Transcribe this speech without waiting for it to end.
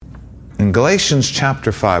In Galatians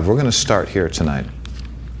chapter 5, we're going to start here tonight.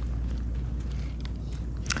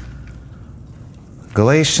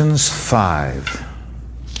 Galatians 5.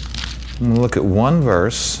 I'm going to look at one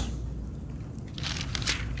verse,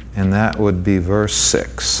 and that would be verse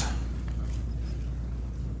 6.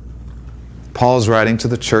 Paul's writing to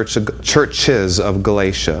the churches of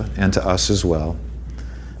Galatia and to us as well.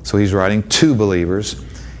 So he's writing to believers.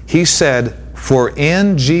 He said, "For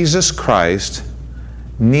in Jesus Christ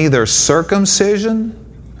neither circumcision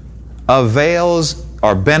avails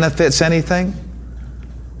or benefits anything,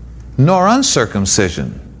 nor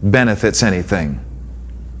uncircumcision benefits anything."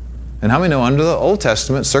 And how many know under the Old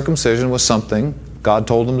Testament, circumcision was something God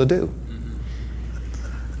told them to do?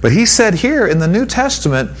 But he said here in the New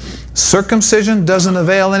Testament, circumcision doesn't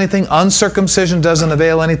avail anything, uncircumcision doesn't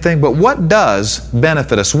avail anything, but what does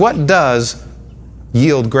benefit us? What does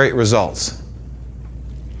yield great results?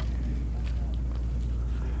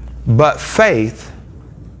 But faith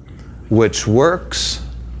which works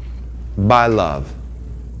by love.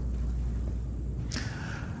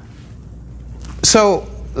 So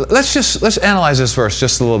let's analyze this verse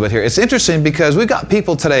just a little bit here. It's interesting because we've got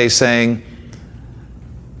people today saying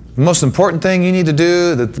the most important thing you need to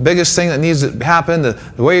do, the biggest thing that needs to happen, the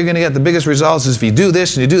way you're going to get the biggest results is if you do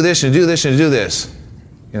this and you do this and you do this and you do this.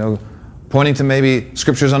 You know, pointing to maybe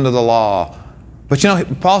scriptures under the law. But you know,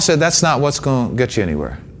 Paul said that's not what's going to get you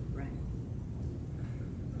anywhere.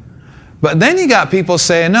 But then you got people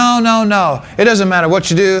saying, no, it doesn't matter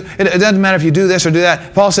what you do. It doesn't matter if you do this or do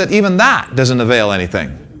that. Paul said even that doesn't avail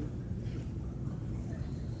anything.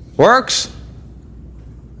 Works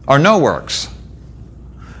or no works?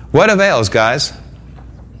 What avails, guys?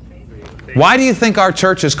 Why do you think our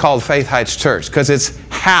church is called Faith Heights Church? Because it's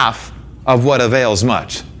half of what avails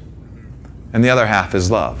much. And the other half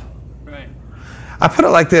is love. Right. I put it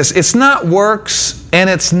like this. It's not works and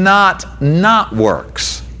it's not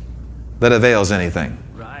works that avails anything.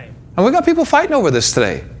 Right. And we've got people fighting over this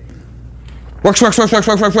today. Works.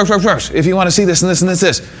 If you want to see this and this and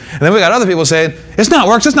this. And then we got other people saying, it's not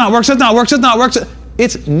works.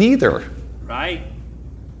 It's neither. Right.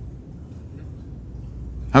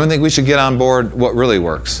 How many think we should get on board what really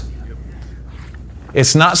works?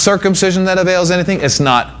 It's not circumcision that avails anything. It's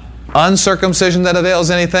not uncircumcision that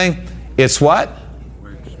avails anything. It's what?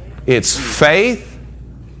 It's faith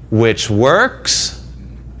which works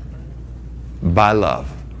by love.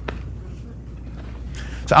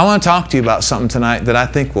 So I want to talk to you about something tonight that I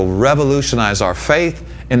think will revolutionize our faith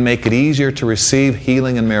and make it easier to receive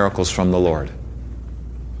healing and miracles from the Lord.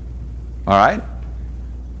 All right?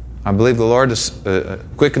 I believe the Lord has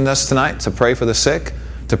quickened us tonight to pray for the sick,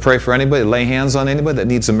 to pray for anybody, lay hands on anybody that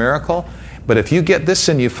needs a miracle. But if you get this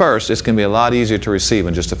in you first, it's going to be a lot easier to receive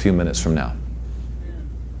in just a few minutes from now.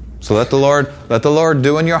 So let the Lord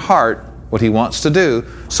do in your heart what He wants to do,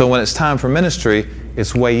 so when it's time for ministry,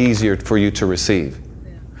 it's way easier for you to receive.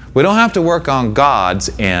 We don't have to work on God's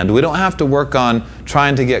end. We don't have to work on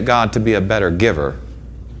trying to get God to be a better giver,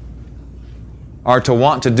 or to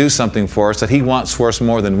want to do something for us that He wants for us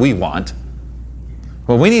more than we want.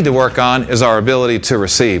 What we need to work on is our ability to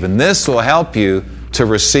receive. And this will help you to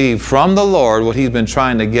receive from the Lord what He's been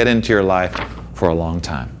trying to get into your life for a long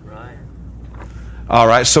time. Right. All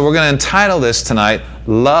right, so we're going to entitle this tonight,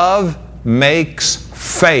 Love Makes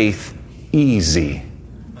Faith Easy.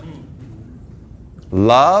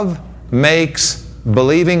 Love makes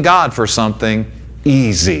believing God for something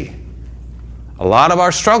easy. A lot of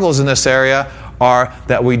our struggles in this area are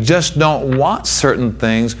that we just don't want certain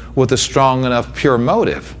things with a strong enough pure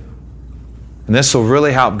motive. And this will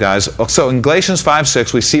really help, guys. So in Galatians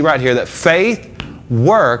 5:6, we see right here that faith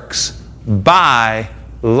works by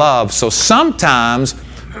love. So sometimes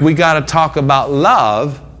we got to talk about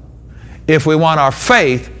love if we want our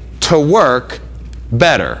faith to work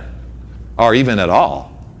better, or even at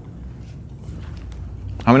all.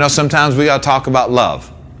 I mean, know sometimes we got to talk about love.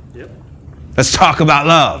 Yep. Let's talk about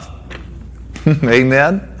love.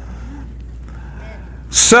 Amen?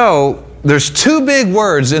 So, there's two big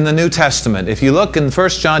words in the New Testament. If you look in 1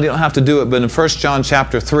 John, you don't have to do it, but in 1 John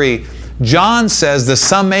chapter 3, John says the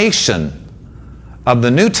summation of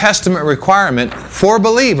the New Testament requirement for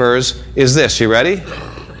believers is this. You ready?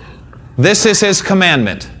 This is His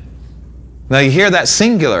commandment. Now you hear that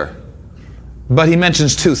singular, but He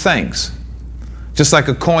mentions two things. Just like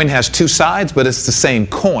a coin has two sides, but it's the same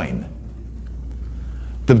coin.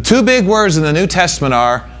 The two big words in the New Testament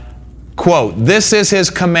are, quote, this is His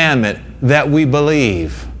commandment, that we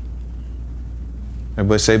believe.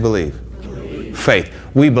 Everybody say believe. Believe. Faith.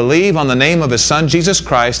 We believe on the name of His Son, Jesus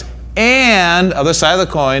Christ, and, other side of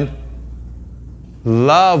the coin,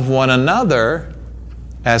 love one another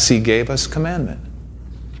as He gave us commandment.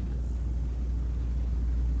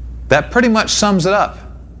 That pretty much sums it up.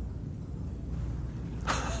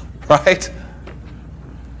 Right?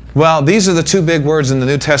 Well, these are the two big words in the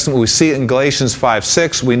New Testament. We see it in Galatians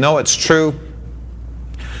 5:6. We know it's true.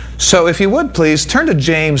 So if you would please, turn to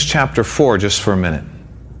James chapter 4 just for a minute.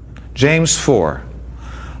 James 4.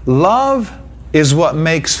 Love is what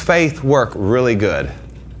makes faith work really good.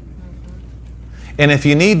 And if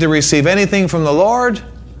you need to receive anything from the Lord,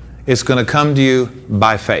 it's going to come to you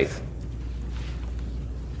by faith.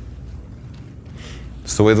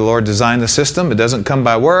 It's the way the Lord designed the system. It doesn't come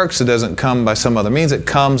by works. It doesn't come by some other means. It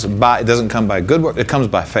doesn't come by good work. It comes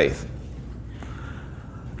by faith.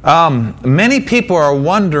 Many people are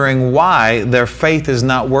wondering why their faith is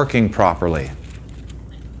not working properly.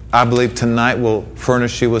 I believe tonight will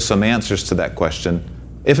furnish you with some answers to that question,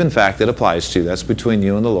 if in fact it applies to you. That's between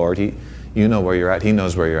you and the Lord. You know where you're at. He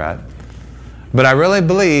knows where you're at. But I really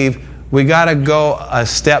believe we got to go a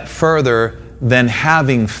step further than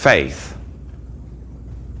having faith.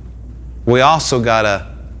 We also got to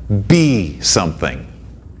be something.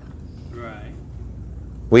 Right.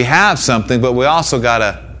 We have something, but we also got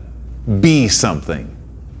to be something.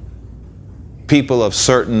 People of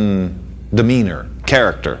certain demeanor,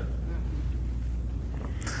 character.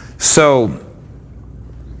 So,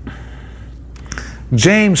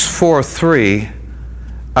 James 4:3.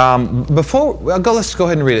 Let's go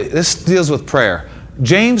ahead and read it. This deals with prayer.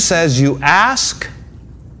 James says, "You ask."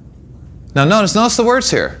 Now, notice the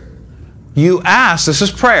words here. You ask. This is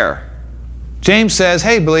prayer. James says,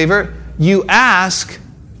 "Hey, believer, you ask,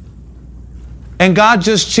 and God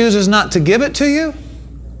just chooses not to give it to you."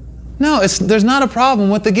 No, there's not a problem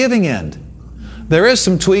with the giving end. There is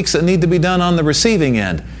some tweaks that need to be done on the receiving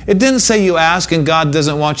end. It didn't say you ask and God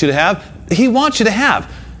doesn't want you to have. He wants you to have.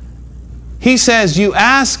 He says you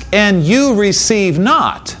ask and you receive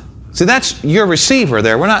not. See, that's your receiver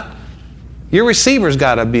there. Your receiver's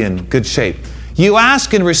got to be in good shape. You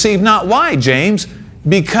ask and receive not. Why, James?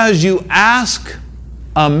 Because you ask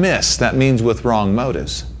amiss. That means with wrong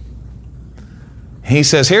motives. He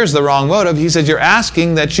says, here's the wrong motive. He says, you're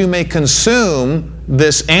asking that you may consume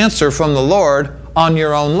this answer from the Lord on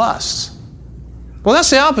your own lusts. Well, that's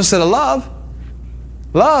the opposite of love.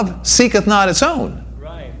 Love seeketh not its own.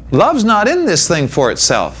 Right. Love's not in this thing for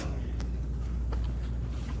itself.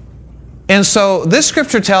 And so this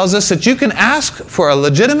scripture tells us that you can ask for a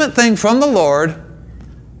legitimate thing from the Lord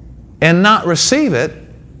and not receive it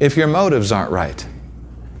if your motives aren't right.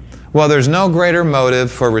 Well, there's no greater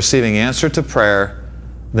motive for receiving answer to prayer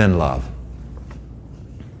than love.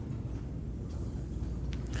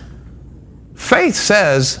 Faith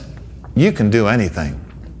says you can do anything.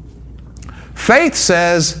 Faith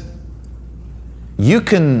says you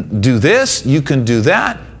can do this, you can do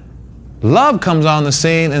that. Love comes on the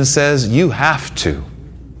scene and says you have to.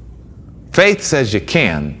 Faith says you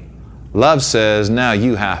can. Love says now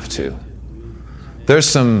you have to. There's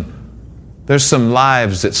some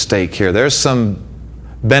lives at stake here. There's some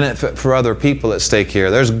benefit for other people at stake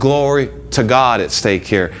here. There's glory to God at stake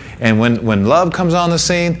here. And when love comes on the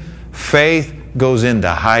scene, faith goes into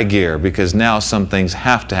high gear because now some things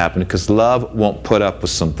have to happen because love won't put up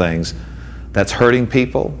with some things that's hurting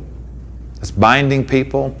people, that's binding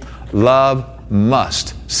people. Love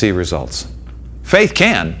must see results. Faith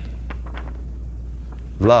can.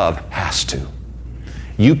 Love has to.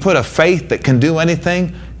 You put a faith that can do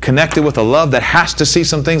anything connected with a love that has to see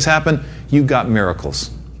some things happen, you've got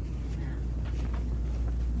miracles.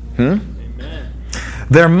 Amen.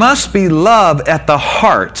 There must be love at the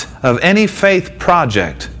heart of any faith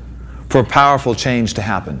project for powerful change to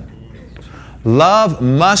happen. Love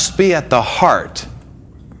must be at the heart.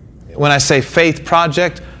 When I say faith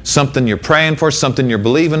project, something you're praying for, something you're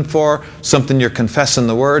believing for, something you're confessing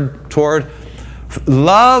the word toward.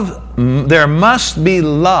 Love, there must be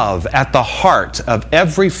love at the heart of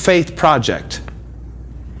every faith project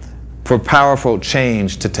for powerful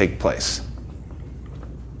change to take place.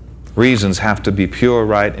 Reasons have to be pure,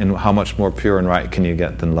 right, and how much more pure and right can you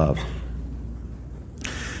get than love?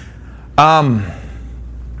 Let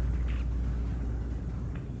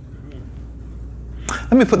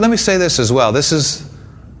me say this as well.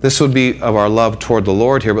 This would be of our love toward the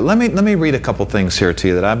Lord here, but let me read a couple things here to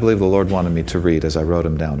you that I believe the Lord wanted me to read as I wrote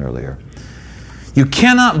them down earlier. You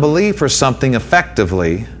cannot believe for something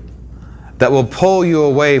effectively that will pull you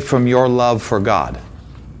away from your love for God.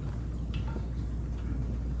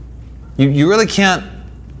 You really can't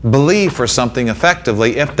believe for something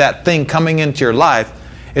effectively if that thing coming into your life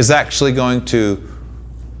is actually going to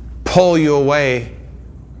pull you away.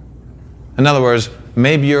 In other words,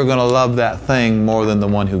 maybe you're going to love that thing more than the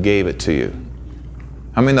one who gave it to you.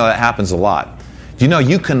 How many know that happens a lot? Do you know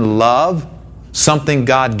you can love something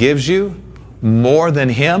God gives you more than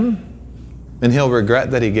Him, and He'll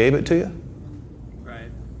regret that He gave it to you?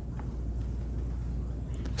 Right.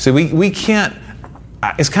 See, we can't.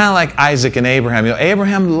 It's kind of like Isaac and Abraham. You know,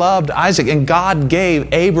 Abraham loved Isaac, and God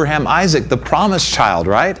gave Abraham Isaac, the promised child,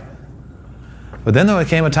 right? But then there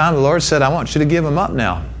came a time the Lord said, I want you to give him up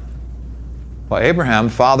now. Well, Abraham,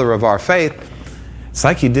 father of our faith, it's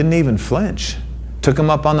like he didn't even flinch. Took him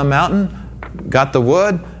up on the mountain, got the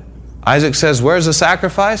wood. Isaac says, where's the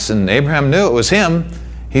sacrifice? And Abraham knew it was him.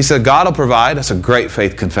 He said, God will provide. That's a great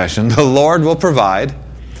faith confession. The Lord will provide.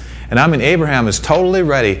 And I mean, Abraham is totally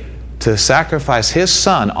ready to sacrifice his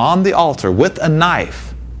son on the altar with a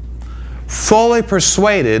knife, fully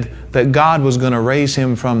persuaded that God was going to raise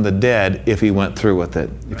him from the dead if he went through with it.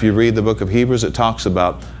 If you read the book of Hebrews, it talks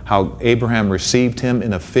about how Abraham received him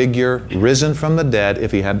in a figure risen from the dead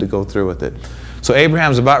if he had to go through with it. So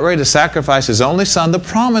Abraham's about ready to sacrifice his only son, the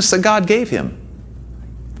promise that God gave him.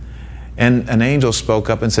 And an angel spoke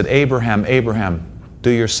up and said, Abraham, Abraham, do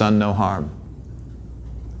your son no harm.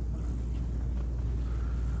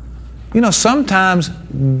 You know, sometimes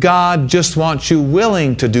God just wants you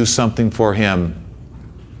willing to do something for Him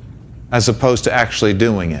as opposed to actually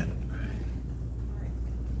doing it.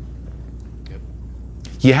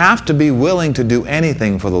 You have to be willing to do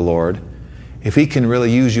anything for the Lord if He can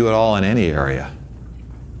really use you at all in any area.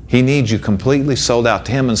 He needs you completely sold out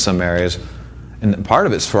to Him in some areas. And part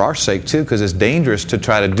of it's for our sake too, because it's dangerous to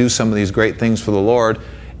try to do some of these great things for the Lord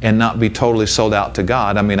and not be totally sold out to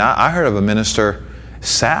God. I mean, I heard of a minister,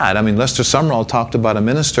 sad. I mean, Lester Sumrall talked about a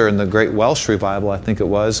minister in the Great Welsh Revival, I think it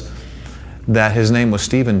was, that his name was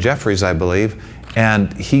Stephen Jeffries, I believe,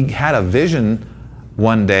 and he had a vision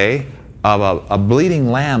one day of a bleeding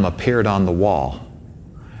lamb appeared on the wall,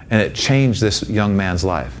 and it changed this young man's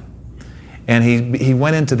life. And he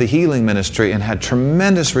went into the healing ministry and had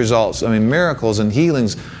tremendous results. I mean, miracles and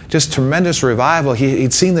healings, just tremendous revival.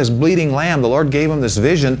 He'd seen this bleeding lamb. The Lord gave him this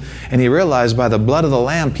vision, and he realized by the blood of the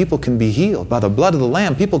lamb, people can be healed. By the blood of the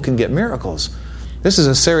lamb, people can get miracles. This is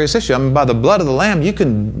a serious issue. I mean, by the blood of the lamb, you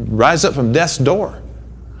can rise up from death's door.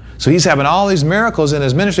 So he's having all these miracles in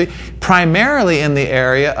his ministry, primarily in the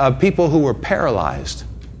area of people who were paralyzed.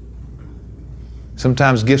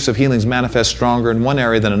 Sometimes gifts of healings manifest stronger in one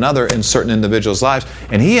area than another in certain individuals' lives.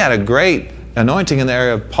 And he had a great anointing in the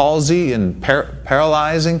area of palsy and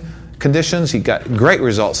paralyzing conditions. He got great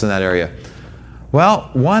results in that area.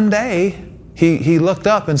 Well, one day, he looked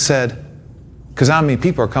up and said, because I mean,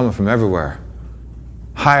 people are coming from everywhere.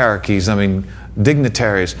 Hierarchies, I mean,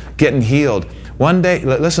 dignitaries, getting healed. One day,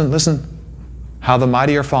 listen, how the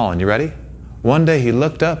mighty are fallen. You ready? One day he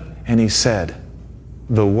looked up and he said,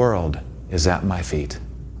 the world is at my feet.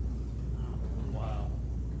 Wow.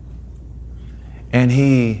 And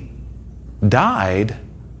he died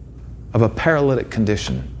of a paralytic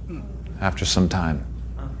condition after some time.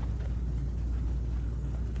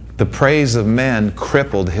 The praise of men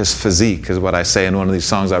crippled his physique, is what I say in one of these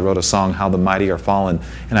songs. I wrote a song, How the Mighty Are Fallen.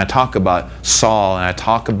 And I talk about Saul, and I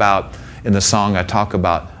talk about, in the song, I talk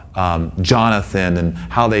about Jonathan and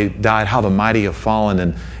how they died, how the mighty have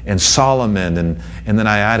fallen, and Solomon, and then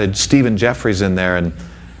I added Stephen Jeffries in there. And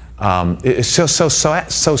it's so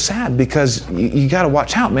sad because you got to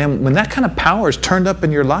watch out, man. When that kind of power is turned up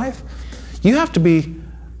in your life, you have to be,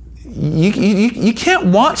 you can't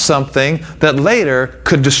want something that later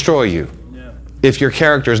could destroy you if your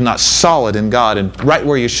character is not solid in God and right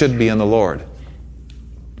where you should be in the Lord.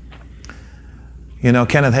 You know,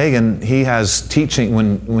 Kenneth Hagin, he has teaching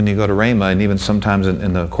when you go to Rhema, and even sometimes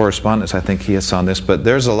in the correspondence, I think he hits on this, but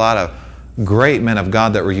there's a lot of great men of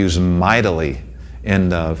God that were used mightily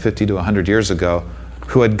in 50 to 100 years ago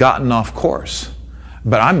who had gotten off course.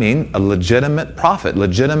 But I mean, a legitimate prophet,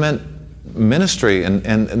 legitimate ministry, and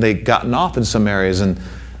they'd gotten off in some areas. And,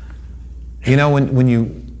 you know, when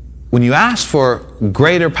you ask for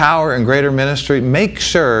greater power and greater ministry, make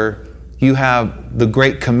sure you have the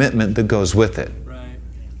great commitment that goes with it.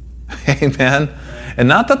 Amen. And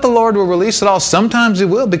not that the Lord will release it all. Sometimes He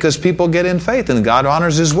will, because people get in faith and God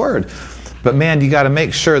honors His word. But man, you got to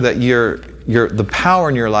make sure that the power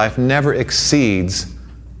in your life never exceeds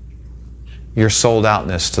your sold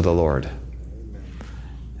outness to the Lord.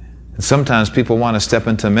 And sometimes people want to step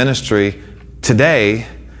into ministry today,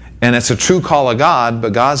 and it's a true call of God,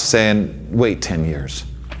 but God's saying, wait 10 years.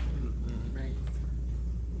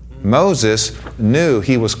 Moses knew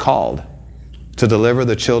he was called to deliver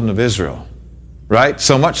the children of Israel, right?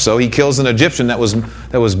 So much so, he kills an Egyptian that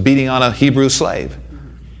was beating on a Hebrew slave.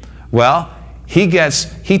 Well, he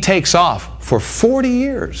takes off for 40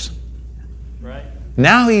 years. Right.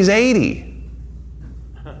 Now he's 80.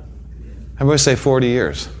 Everybody say 40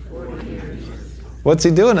 years. What's he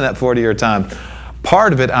doing in that 40-year time?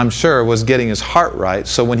 Part of it, I'm sure, was getting his heart right.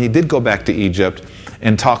 So when he did go back to Egypt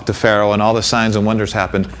and talk to Pharaoh and all the signs and wonders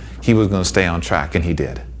happened, he was going to stay on track, and he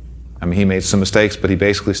did. I mean, he made some mistakes, but he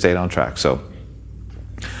basically stayed on track. So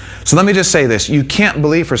let me just say this. You can't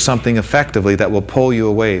believe for something effectively that will pull you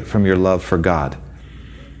away from your love for God.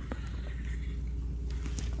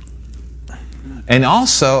 And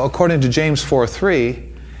also, according to James 4:3,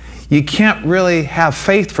 you can't really have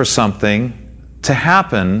faith for something to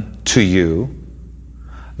happen to you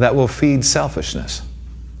that will feed selfishness.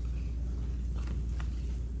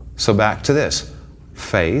 So back to this.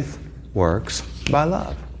 Faith works by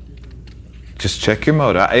love. Just check your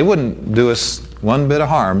motive. It wouldn't do us one bit of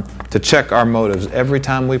harm to check our motives every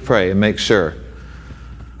time we pray and make sure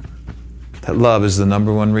that love is the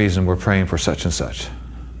number one reason we're praying for such and such.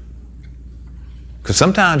 Because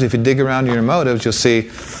sometimes if you dig around in your motives, you'll see,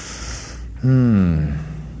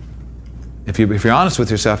 If you're honest with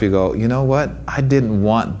yourself, you go, you know what? I didn't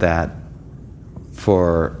want that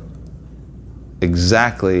for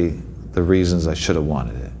exactly the reasons I should have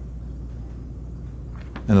wanted it.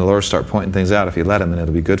 And the Lord will start pointing things out if you let Him, and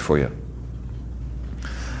it'll be good for you.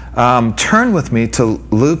 Turn with me to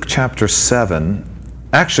Luke chapter 7.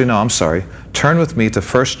 Actually, no, I'm sorry. Turn with me to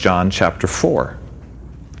 1 John chapter 4.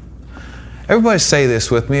 Everybody say this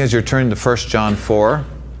with me as you're turning to 1 John 4.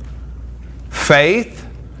 Faith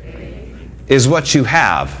is what you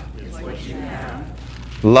have.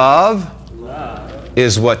 Love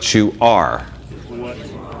is what you are.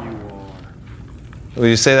 Will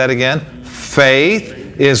you say that again?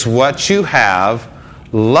 Faith is what you have.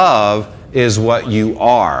 Love is what you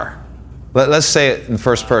are. Let's say it in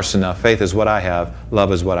first person now. Faith is what I have.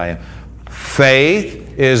 Love is what I am.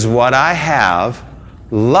 Faith is what I have.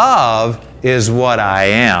 Love is what I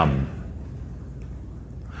am.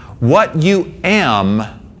 What you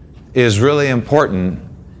am is really important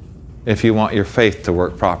if you want your faith to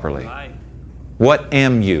work properly. Right. What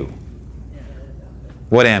am you?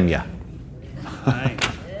 What am you? Right.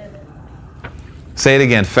 Say it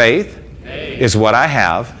again. Faith is what I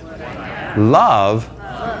have. Love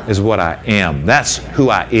is what I am. That's who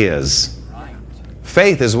I is.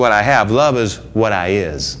 Faith is what I have. Love is what I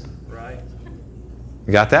is. Right.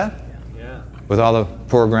 You got that? Yeah. With all the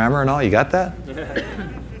poor grammar and all, you got that?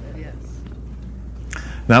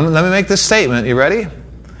 Now, let me make this statement. You ready?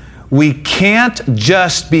 We can't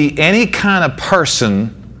just be any kind of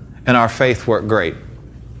person and our faith work great.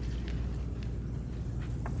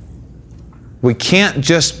 We can't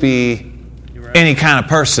just be any kind of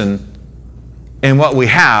person and what we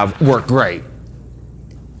have work great.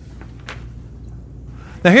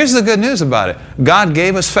 Now, here's the good news about it. God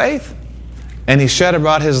gave us faith, and He shed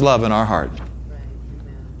abroad His love in our heart.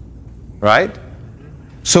 Right?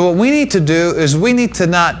 So what we need to do is we need to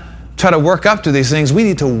not try to work up to these things. We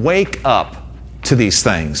need to wake up to these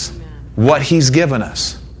things, what He's given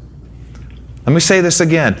us. Let me say this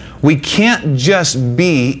again. We can't just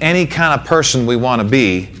be any kind of person we want to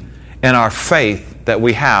be and our faith that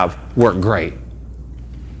we have work great.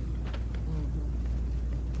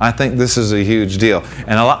 I think this is a huge deal.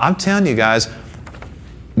 And I'm telling you guys,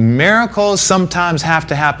 miracles sometimes have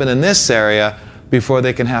to happen in this area before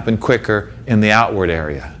they can happen quicker in the outward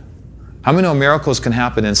area. How many know miracles can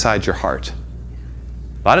happen inside your heart?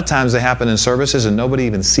 A lot of times they happen in services and nobody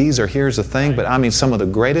even sees or hears a thing, but I mean some of the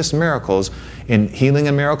greatest miracles in healing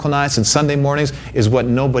and miracle nights and Sunday mornings is what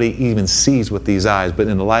nobody even sees with these eyes, but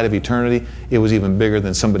in the light of eternity, it was even bigger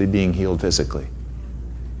than somebody being healed physically.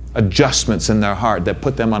 Adjustments in their heart that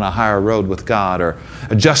put them on a higher road with God, or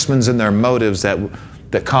adjustments in their motives that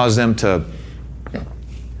cause them to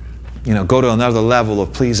go to another level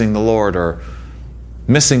of pleasing the Lord, or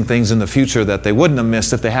missing things in the future that they wouldn't have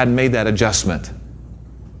missed if they hadn't made that adjustment.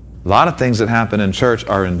 A lot of things that happen in church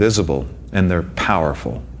are invisible and they're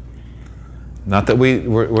powerful. Not that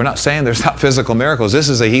we're not saying there's not physical miracles. This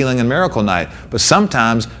is a healing and miracle night. But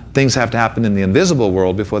sometimes things have to happen in the invisible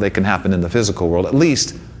world before they can happen in the physical world, at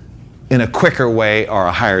least in a quicker way or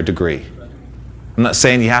a higher degree. I'm not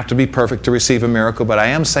saying you have to be perfect to receive a miracle, but I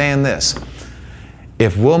am saying this.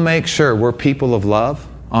 If we'll make sure we're people of love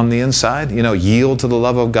on the inside, yield to the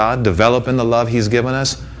love of God, develop in the love He's given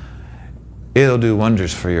us, it'll do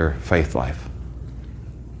wonders for your faith life.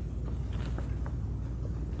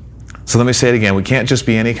 So let me say it again. We can't just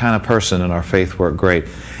be any kind of person and our faith work great.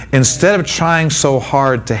 Instead of trying so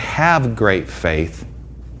hard to have great faith,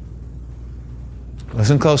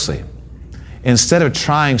 listen closely. Instead of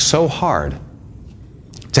trying so hard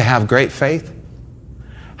to have great faith,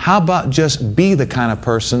 how about just be the kind of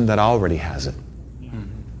person that already has it?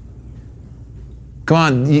 Come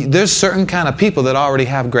on, there's certain kind of people that already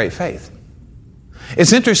have great faith.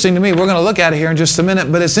 It's interesting to me, we're going to look at it here in just a minute,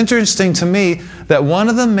 but it's interesting to me that one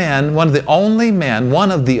of the only,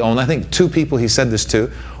 I think two people he said this to,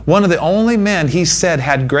 one of the only men he said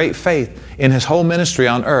had great faith in his whole ministry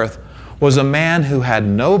on earth was a man who had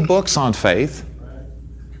no books on faith.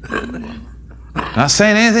 Not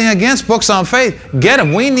saying anything against books on faith. Get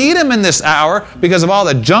them. We need them in this hour because of all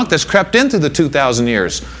the junk that's crept into the 2,000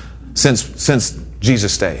 years since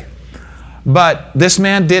Jesus' day. But this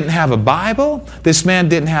man didn't have a Bible. This man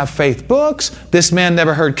didn't have faith books. This man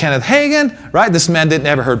never heard Kenneth Hagin, right? This man didn't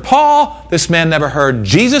ever heard Paul. This man never heard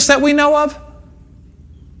Jesus that we know of.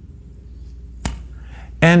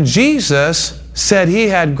 And Jesus said he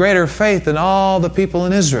had greater faith than all the people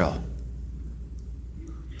in Israel.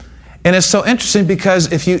 And it's so interesting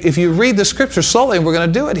because if you read the Scripture slowly, and we're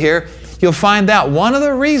going to do it here, you'll find out one of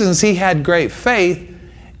the reasons he had great faith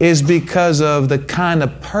is because of the kind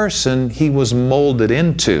of person he was molded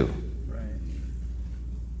into. Right.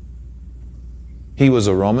 He was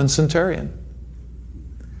a Roman centurion.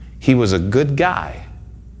 He was a good guy.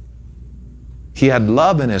 He had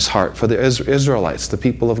love in his heart for the Israelites, the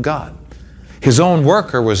people of God. His own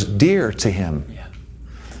worker was dear to him. Yeah.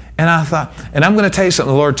 And I thought, and I'm going to tell you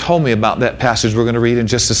something the Lord told me about that passage we're going to read in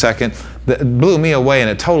just a second that blew me away and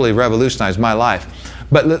it totally revolutionized my life.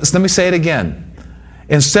 But let me say it again.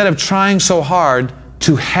 Instead of trying so hard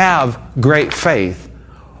to have great faith,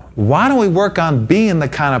 why don't we work on being the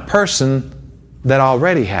kind of person that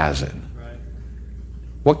already has it? Right.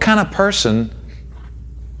 What kind of person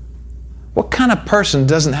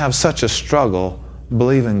doesn't have such a struggle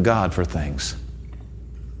believing God for things?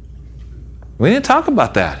 We need to talk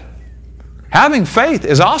about that. Having faith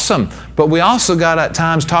is awesome, but we also got to at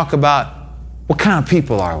times talk about what kind of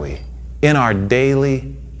people are we in our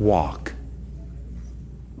daily walk.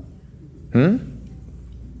 You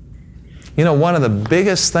know, one of the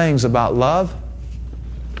biggest things about love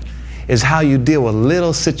is how you deal with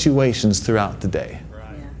little situations throughout the day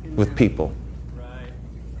with people.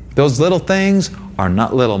 Those little things are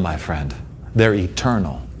not little, my friend. They're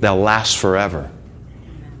eternal. They'll last forever.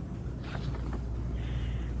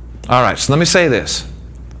 All right, so let me say this.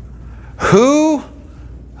 I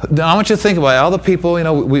want you to think about it. All the people, you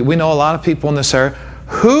know, we know a lot of people in this area.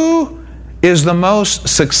 Who is the most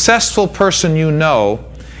successful person you know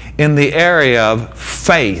in the area of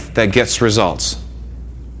faith that gets results?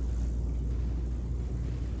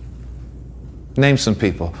 Name some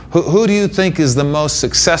people. Who do you think is the most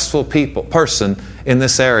successful person in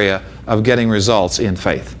this area of getting results in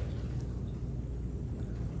faith?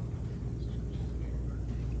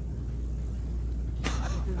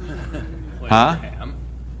 Huh?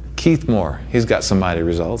 Keith Moore. He's got some mighty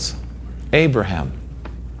results. Abraham.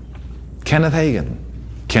 Kenneth Hagin,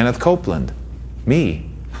 Kenneth Copeland, me,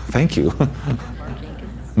 thank you,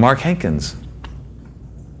 Mark Hankins.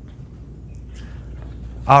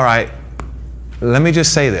 All right, let me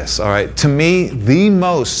just say this, all right. To me, the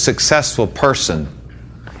most successful person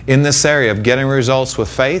in this area of getting results with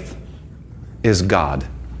faith is God.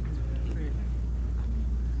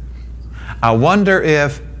 I wonder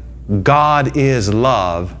if God is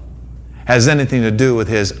love has anything to do with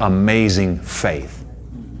His amazing faith.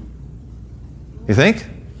 You think?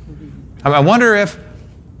 I wonder if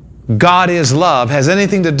God is love has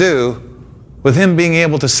anything to do with Him being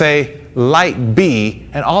able to say, light be,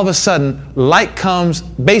 and all of a sudden, light comes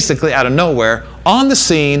basically out of nowhere on the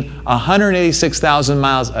scene, 186,000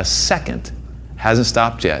 miles a second. Hasn't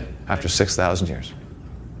stopped yet after 6,000 years.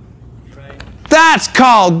 Right. That's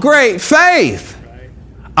called great faith. Right.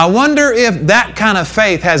 I wonder if that kind of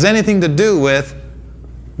faith has anything to do with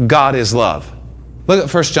God is love. Look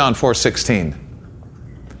at 1 John 4:16.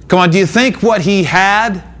 Come on, do you think what he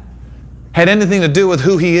had anything to do with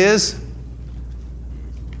who he is?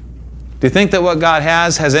 Do you think that what God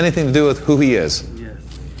has anything to do with who He is? Yes.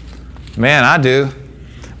 Man, I do.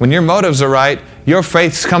 When your motives are right, your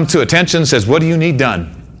faith comes to attention and says, what do you need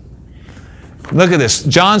done? Look at this.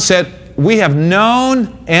 John said, we have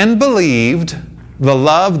known and believed the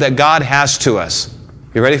love that God has to us.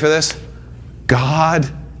 You ready for this?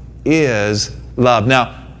 God is love.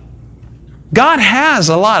 Now, God has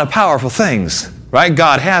a lot of powerful things, right?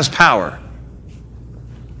 God has power.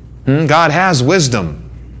 God has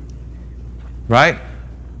wisdom, right?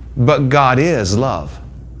 But God is love.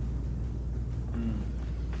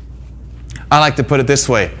 I like to put it this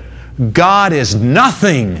way. God is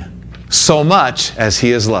nothing so much as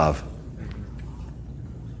He is love.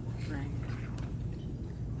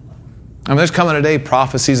 I mean, there's coming a day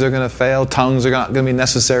prophecies are going to fail, tongues are not going to be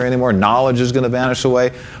necessary anymore, knowledge is going to vanish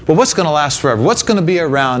away. But what's going to last forever? What's going to be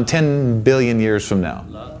around 10 billion years from now?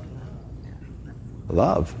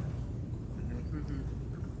 Love.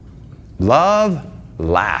 Love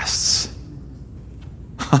lasts.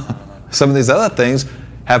 Some of these other things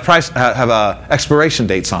have expiration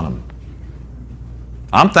dates on them.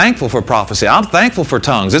 I'm thankful for prophecy. I'm thankful for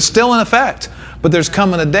tongues. It's still in effect. But there's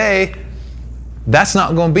coming a day that's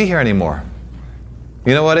not going to be here anymore.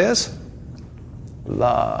 You know what is?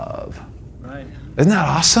 Love. Right. Isn't that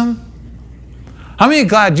awesome? How many are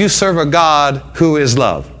glad you serve a God who is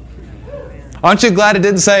love? Aren't you glad it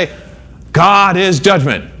didn't say, God is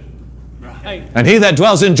judgment, Right. and he that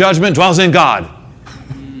dwells in judgment dwells in God?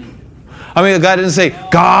 How many are glad it didn't say,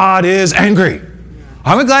 God is angry?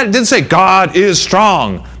 How many are glad it didn't say, God is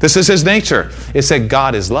strong? This is his nature. It said,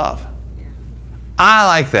 God is love. I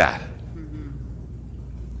like that.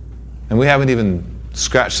 And we haven't even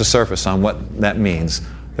scratched the surface on what that means.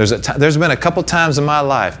 There's been a couple times in my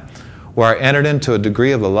life where I entered into a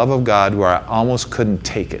degree of the love of God where I almost couldn't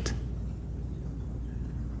take it.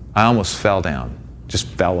 I almost fell down, just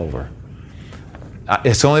fell over.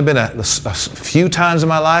 It's only been a few times in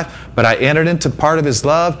my life, but I entered into part of his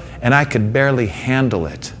love and I could barely handle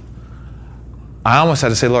it. I almost had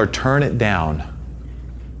to say, Lord, turn it down.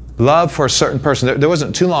 Love for a certain person. There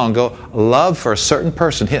wasn't too long ago, love for a certain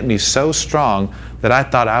person hit me so strong that I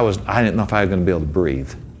thought I didn't know if I was going to be able to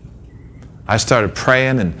breathe. I started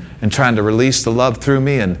praying and trying to release the love through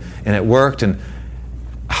me, and it worked. And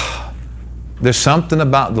there's something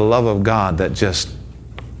about the love of God that just,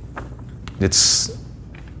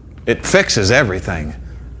 it fixes everything.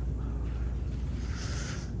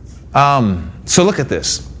 So look at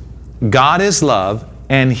this. God is love,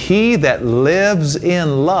 and he that lives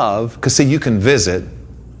in love, because see, you can visit,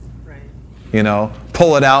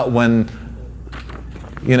 pull it out when,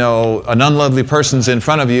 an unlovely person's in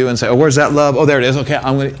front of you and say, oh, where's that love? Oh, there it is. Okay,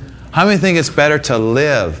 how many think it's better to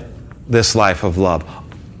live this life of love?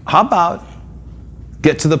 How about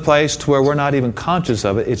get to the place to where we're not even conscious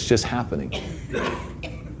of it, it's just happening.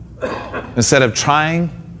 Instead of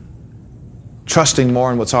trusting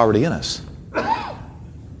more in what's already in us.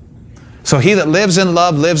 So he that lives in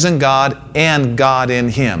love lives in God, and God in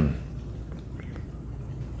him.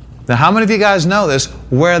 Now, how many of you guys know this?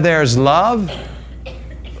 Where there's love,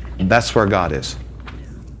 that's where God is.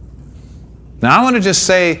 Now, I want to just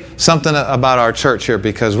say something about our church here,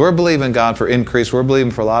 because we're believing God for increase. We're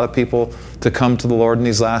believing for a lot of people to come to the Lord in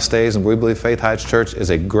these last days, and we believe Faith Heights Church is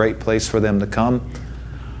a great place for them to come.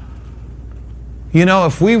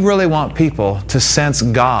 If we really want people to sense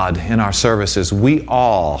God in our services, we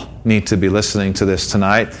all need to be listening to this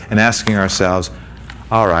tonight and asking ourselves,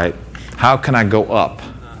 all right, how can I go up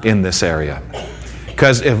in this area?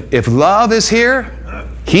 Because if love is here,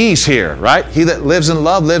 he's here, right? He that lives in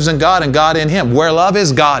love lives in God, and God in him. Where love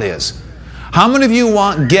is, God is. How many of you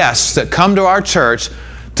want guests that come to our church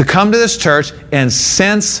to come to this church and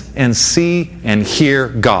sense and see and hear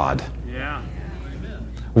God? Yeah.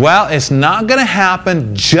 Well, it's not going to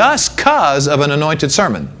happen just because of an anointed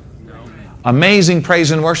sermon. No. Amazing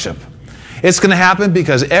praise and worship. It's going to happen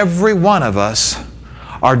because every one of us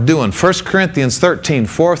are doing 1 Corinthians 13,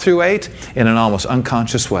 4 through 8 in an almost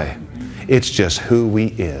unconscious way. It's just who we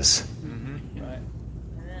is.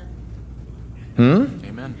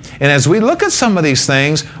 Amen. And as we look at some of these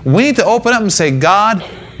things, we need to open up and say, God,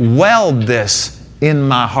 weld this in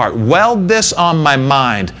my heart. Weld this on my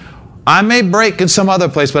mind. I may break in some other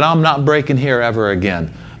place, but I'm not breaking here ever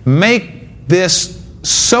again. Make this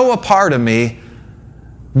so a part of me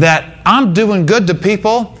that I'm doing good to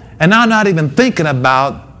people and I'm not even thinking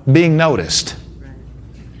about being noticed.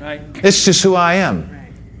 Right. It's just who I am.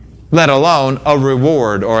 Let alone a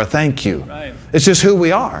reward or a thank you. Right. It's just who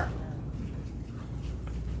we are.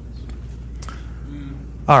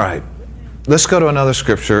 All right. Let's go to another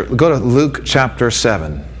scripture. Go to Luke chapter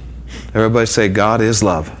 7. Everybody say, God is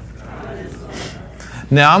love.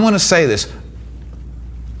 Now, I'm going to say this.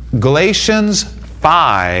 Galatians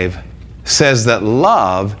 5 says that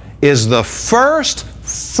love is the first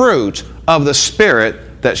fruit of the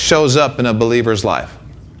Spirit that shows up in a believer's life.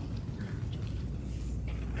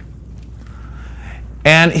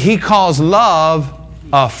 And he calls love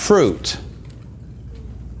a fruit.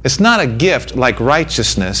 It's not a gift like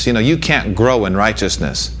righteousness. You can't grow in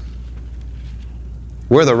righteousness.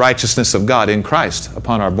 We're the righteousness of God in Christ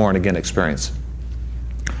upon our born-again experience.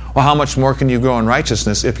 Well, how much more can you grow in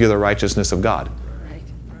righteousness if you're the righteousness of God?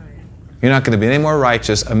 You're not going to be any more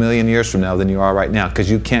righteous a million years from now than you are right now,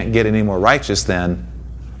 because you can't get any more righteous than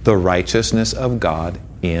the righteousness of God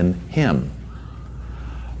in Him.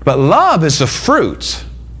 But love is a fruit.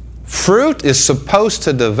 Fruit is supposed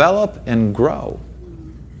to develop and grow.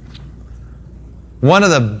 One of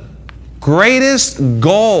the greatest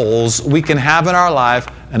goals we can have in our life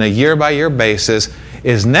on a year-by-year basis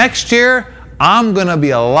is next year, I'm going to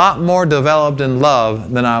be a lot more developed in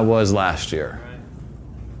love than I was last year.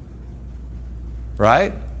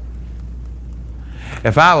 Right?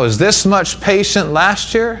 If I was this much patient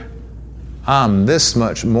last year, I'm this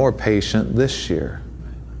much more patient this year.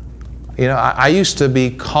 You know, I used to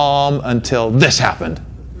be calm until this happened.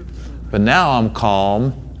 But now I'm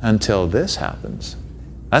calm until this happens.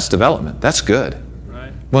 That's development. That's good.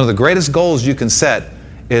 Right. One of the greatest goals you can set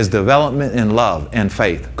is development in love and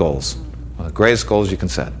faith goals. One of the greatest goals you can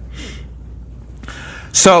set.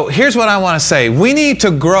 So here's what I want to say. We need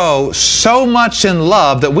to grow so much in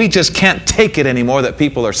love that we just can't take it anymore that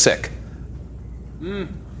people are sick.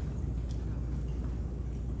 Wow.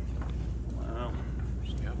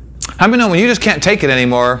 How many know when you just can't take it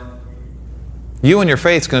anymore, you and your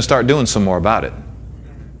faith's going to start doing some more about it?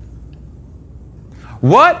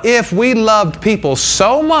 What if we loved people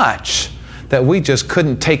so much that we just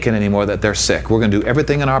couldn't take it anymore that they're sick? We're going to do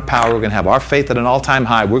everything in our power. We're going to have our faith at an all-time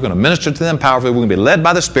high. We're going to minister to them powerfully. We're going to be led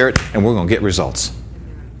by the Spirit, and we're going to get results.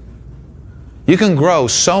 You can grow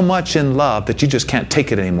so much in love that you just can't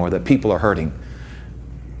take it anymore, that people are hurting.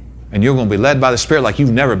 And you're going to be led by the Spirit like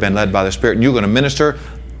you've never been led by the Spirit, and you're going to minister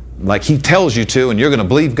like He tells you to, and you're going to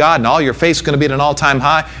believe God, and all your faith's going to be at an all-time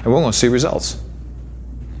high, and we're going to see results.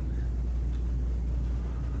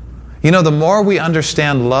 You know, the more we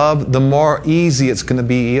understand love, the more easy it's going to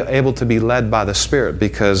be able to be led by the Spirit,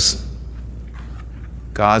 because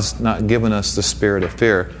God's not given us the spirit of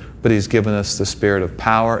fear, but He's given us the spirit of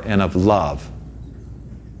power and of love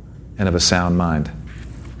and of a sound mind.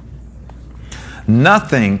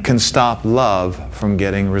 Nothing can stop love from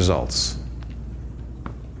getting results.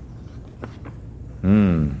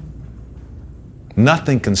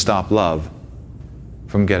 Nothing can stop love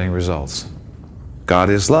from getting results. God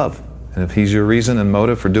is love. And if He's your reason and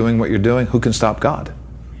motive for doing what you're doing, who can stop God?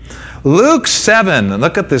 Luke 7,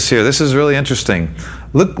 look at this here. This is really interesting.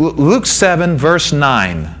 Luke 7, verse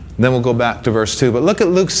 9. Then we'll go back to verse 2. But look at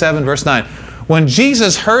Luke 7, verse 9. When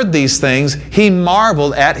Jesus heard these things, He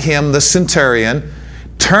marveled at him, the centurion,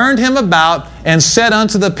 turned him about, and said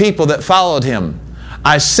unto the people that followed him,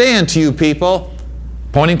 I say unto you people,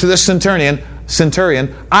 pointing to the centurion,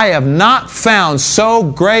 I have not found so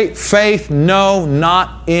great faith, no,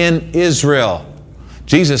 not in Israel.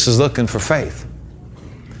 Jesus is looking for faith.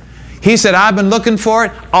 He said, I've been looking for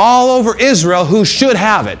it all over Israel who should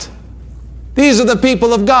have it. These are the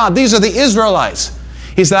people of God. These are the Israelites.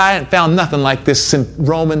 He said, I haven't found nothing like this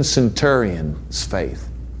Roman centurion's faith.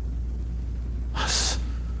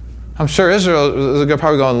 I'm sure Israel is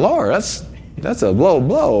probably going, Lord, that's a low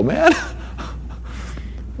blow, man.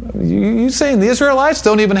 You saying the Israelites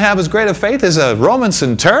don't even have as great a faith as a Roman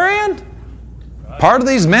centurion? Part of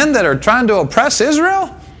these men that are trying to oppress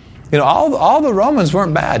Israel? You know, all the Romans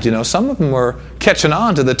weren't bad. You know, some of them were catching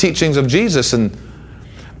on to the teachings of Jesus.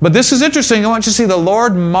 But this is interesting. I want you to see the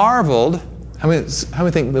Lord marveled. How many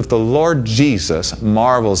think if the Lord Jesus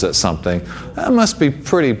marvels at something, that must be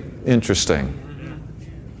pretty interesting?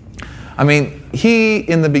 I mean, He,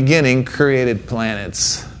 in the beginning, created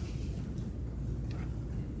planets.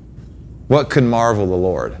 What could marvel the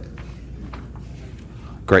Lord?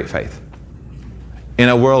 Great faith. In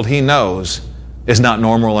a world He knows is not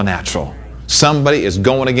normal and natural. Somebody is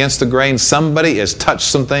going against the grain. Somebody has touched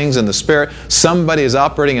some things in the Spirit. Somebody is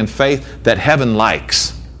operating in faith that heaven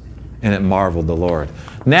likes. And it marveled the Lord.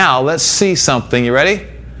 Now, let's see something. You ready?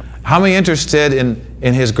 How many interested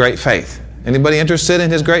in His great faith? Anybody interested in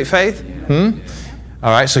His great faith? All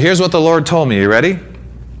right, so here's what the Lord told me. You ready?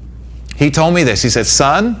 He told me this. He said,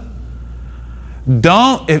 son,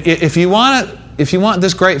 if you want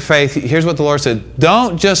this great faith, here's what the Lord said.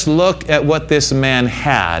 Don't just look at what this man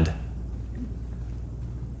had.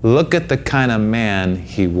 Look at the kind of man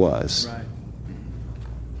he was. Right.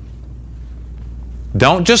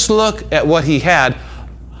 Don't just look at what he had.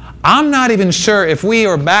 I'm not even sure if we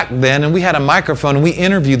were back then and we had a microphone and we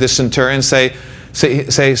interviewed this centurion and say,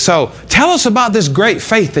 so tell us about this great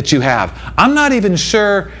faith that you have. I'm not even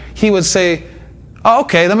sure he would say, oh,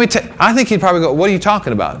 okay, I think he'd probably go, what are you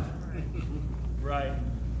talking about? Right.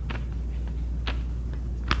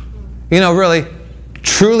 You know, really,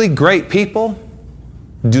 truly great people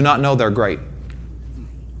do not know they're great.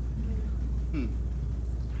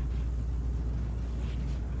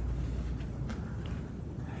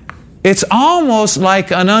 It's almost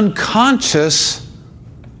like an unconscious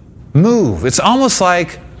move. It's almost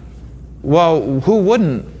like, well, who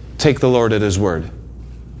wouldn't take the Lord at His word?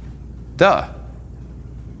 Duh.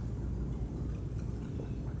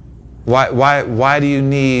 Why do you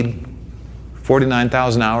need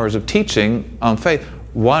 49,000 hours of teaching on faith?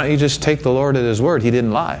 Why don't you just take the Lord at His word? He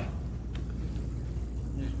didn't lie.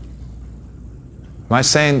 Am I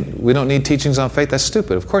saying we don't need teachings on faith? That's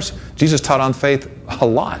stupid. Of course, Jesus taught on faith a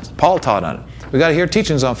lot. Paul taught on it. We've got to hear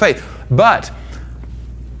teachings on faith. But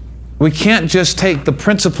we can't just take the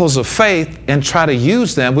principles of faith and try to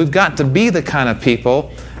use them. We've got to be the kind of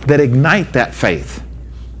people that ignite that faith.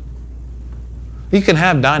 You can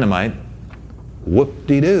have dynamite,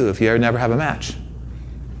 whoop-de-doo, if you never have a match.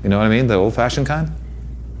 You know what I mean? The old-fashioned kind.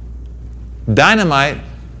 Dynamite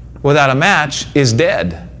without a match is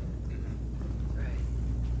dead.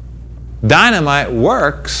 Dynamite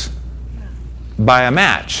works by a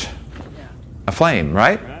match, a flame,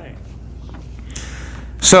 right? Right.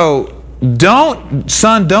 So don't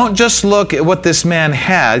just look at what this man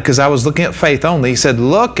had, because I was looking at faith only. He said,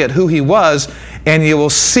 look at who he was, and you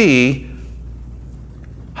will see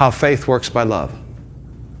how faith works by love.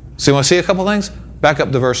 So you want to see a couple things? Back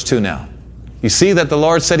up to verse 2 now. You see that the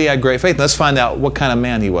Lord said he had great faith. Let's find out what kind of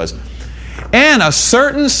man he was. And a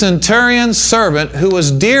certain centurion's servant who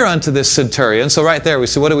was dear unto this centurion. So right there, we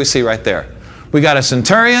see, what do we see right there? We got a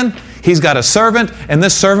centurion, he's got a servant, and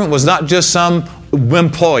this servant was not just some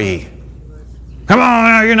employee. Come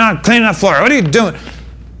on, you're not cleaning that floor. What are you doing?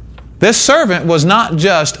 This servant was not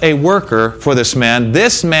just a worker for this man.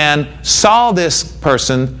 This man saw this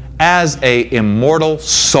person as an immortal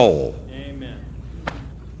soul. Amen.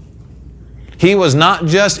 He was not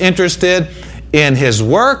just interested in his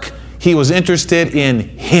work, he was interested in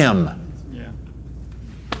him. Yeah.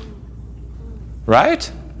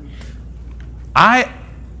 Right? I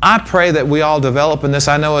pray that we all develop in this.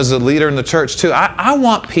 I know as a leader in the church too, I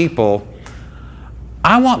want people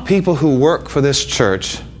who work for this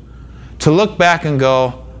church to look back and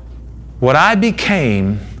go, what I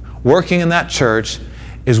became working in that church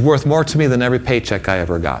is worth more to me than every paycheck I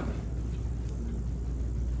ever got.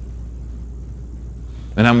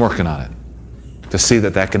 And I'm working on it to see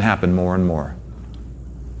that can happen more and more.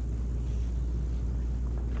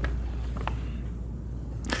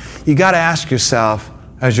 You got to ask yourself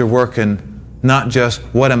as you're working, not just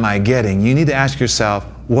what am I getting? You need to ask yourself,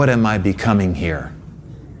 what am I becoming here?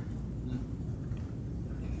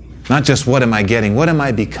 Not just what am I getting, what am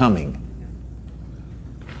I becoming?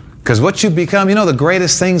 Because what you become, you know, the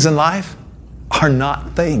greatest things in life are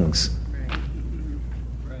not things.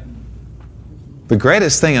 The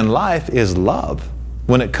greatest thing in life is love.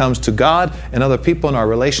 When it comes to God and other people and our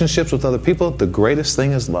relationships with other people, the greatest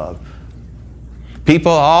thing is love.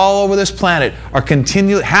 People all over this planet are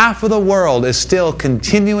half of the world is still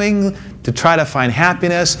continuing to try to find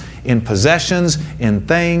happiness in possessions, in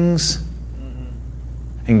things,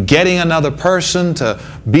 and getting another person to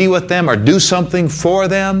be with them or do something for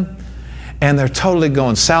them. And they're totally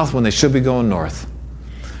going south when they should be going north.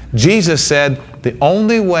 Jesus said the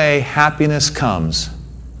only way happiness comes,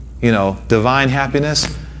 divine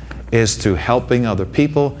happiness, is through helping other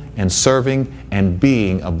people and serving and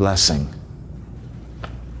being a blessing.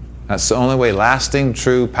 That's the only way lasting,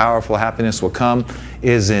 true, powerful happiness will come,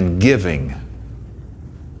 is in giving.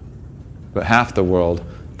 But half the world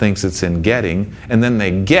thinks it's in getting, and then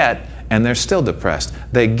they get and they're still depressed.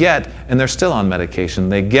 They get and they're still on medication.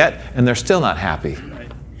 They get and they're still not happy.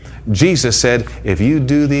 Jesus said, if you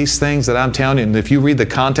do these things that I'm telling you, and if you read the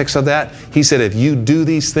context of that, He said, if you do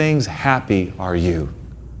these things, happy are you.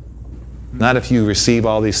 Not if you receive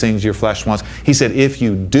all these things your flesh wants. He said, if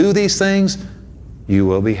you do these things, you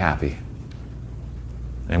will be happy.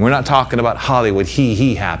 And we're not talking about Hollywood,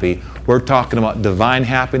 he happy. We're talking about divine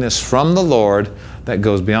happiness from the Lord that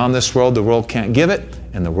goes beyond this world. The world can't give it,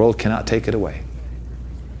 and the world cannot take it away.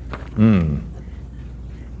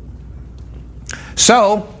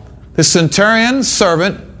 So, the centurion's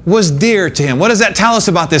servant was dear to him. What does that tell us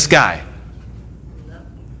about this guy?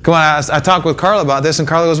 Come on, I talked with Carla about this, and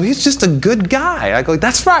Carla goes, well, he's just a good guy. I go,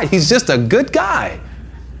 that's right, he's just a good guy.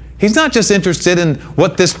 He's not just interested in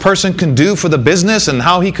what this person can do for the business and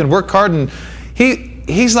how he can work hard. And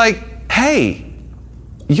he's like, hey,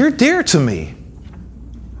 you're dear to me.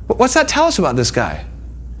 What's that tell us about this guy?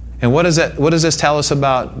 And what does this tell us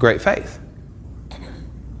about great faith?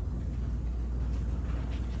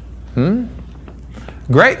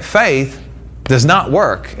 Great faith does not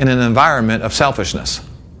work in an environment of selfishness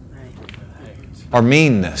or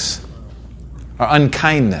meanness or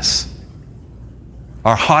unkindness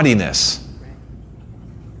or haughtiness.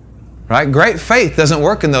 Right? Great faith doesn't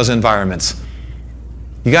work in those environments.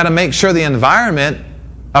 You got to make sure the environment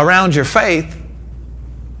around your faith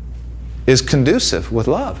is conducive with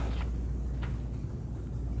love.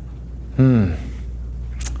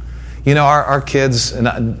 You know, our kids, and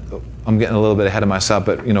I'm getting a little bit ahead of myself,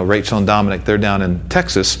 but, you know, Rachel and Dominic, they're down in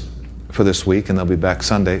Texas for this week, and they'll be back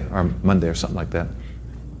Sunday or Monday or something like that.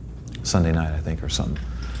 Sunday night, I think, or something.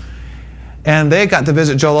 And they got to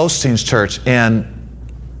visit Joel Osteen's church, and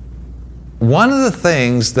one of the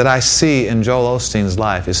things that I see in Joel Osteen's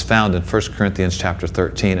life is found in 1 Corinthians chapter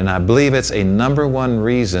 13, and I believe it's a number one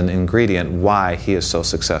ingredient why he is so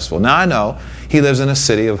successful. Now, I know he lives in a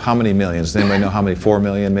city of how many millions? Does anybody know how many? 4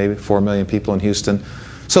 million, maybe? 4 million people in Houston.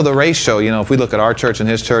 So the ratio, you know, if we look at our church and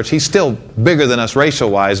his church, he's still bigger than us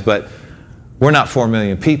ratio-wise, but we're not 4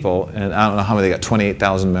 million people, and I don't know how many, they got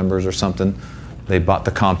 28,000 members or something. They bought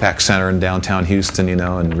the Compaq Center in downtown Houston, you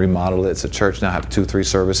know, and remodeled it. It's a church now, have 2-3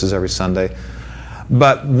 services every Sunday.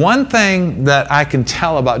 But one thing that I can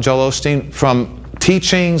tell about Joel Osteen from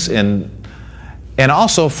teachings and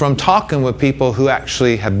also from talking with people who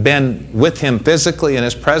actually have been with him physically in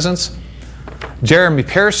his presence, Jeremy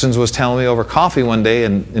Pearsons was telling me over coffee one day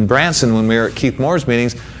in Branson when we were at Keith Moore's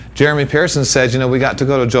meetings. Jeremy Pearson said, you know, we got to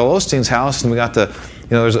go to Joel Osteen's house, and we got to, you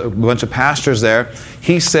know, there's a bunch of pastors there.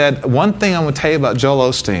 He said, one thing I'm going to tell you about Joel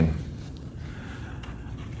Osteen.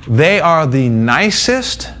 They are the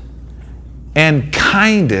nicest and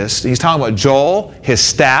kindest. He's talking about Joel, his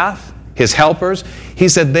staff, his helpers. He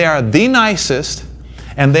said they are the nicest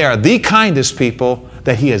and they are the kindest people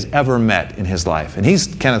that he has ever met in his life. And he's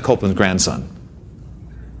Kenneth Copeland's grandson.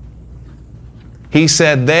 He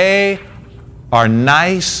said they are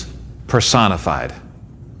nice personified.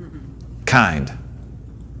 Kind.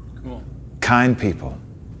 Cool. Kind people.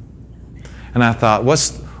 And I thought,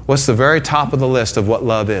 what's the very top of the list of what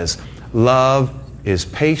love is? Love is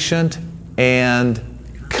patient and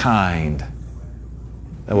kind.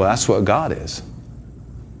 Well, that's what God is.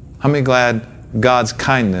 How many glad God's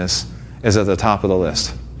kindness is at the top of the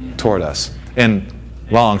list toward us? And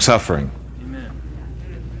long suffering. Amen.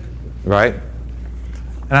 Right?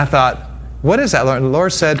 And I thought, what is that, Lord? And the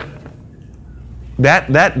Lord said,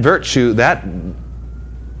 that virtue, that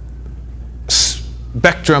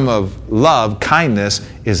spectrum of love, kindness,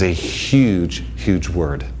 is a huge, huge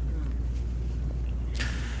word.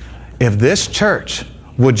 If this church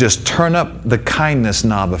would just turn up the kindness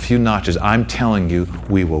knob a few notches, I'm telling you,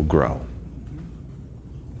 we will grow.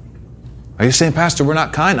 Are you saying, Pastor, we're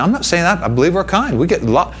not kind? I'm not saying that. I believe we're kind.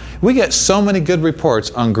 We get so many good reports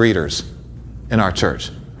on greeters in our church.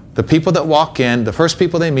 The people that walk in, the first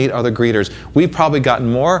people they meet are the greeters. We've probably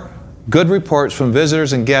gotten more good reports from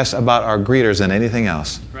visitors and guests about our greeters than anything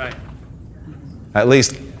else. Right. At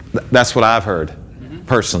least that's what I've heard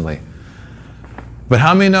personally. But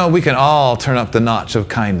how many know we can all turn up the notch of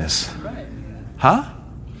kindness? Right. Huh?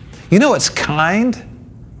 You know it's kind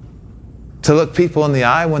to look people in the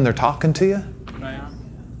eye when they're talking to you? Right.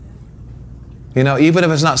 You know, even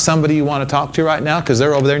if it's not somebody you want to talk to right now because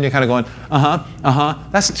they're over there and you're kind of going,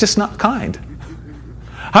 that's just not kind.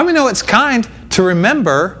 How many know it's kind to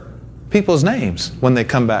remember people's names when they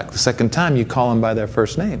come back the second time you call them by their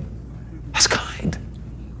first name? That's kind.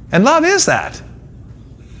 And love is that.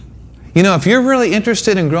 You know, if you're really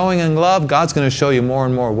interested in growing in love, God's going to show you more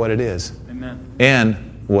and more what it is. Amen. And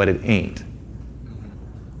what it ain't.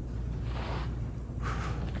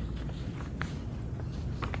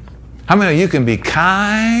 How many of you can be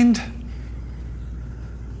kind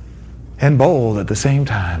and bold at the same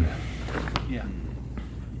time? Yeah.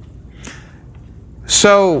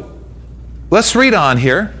 So, let's read on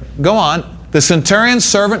here. Go on. The centurion's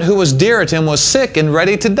servant who was dear to him was sick and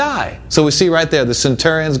ready to die. So we see right there, the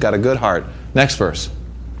centurion's got a good heart. Next verse.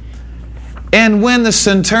 And when the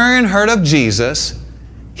centurion heard of Jesus,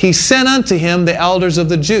 he sent unto him the elders of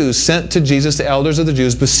the Jews, sent to Jesus the elders of the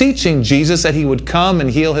Jews, beseeching Jesus that he would come and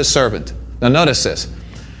heal his servant. Now notice this.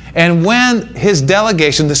 And when his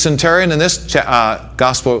delegation, the centurion in this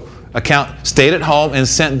gospel account, stayed at home and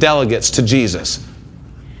sent delegates to Jesus.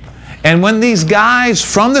 And when these guys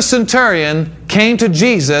from the centurion came to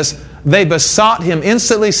Jesus, they besought him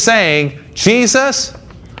instantly saying, Jesus,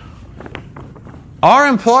 our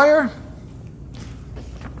employer,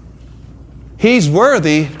 he's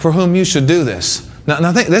worthy for whom you should do this.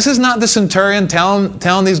 Now this is not the centurion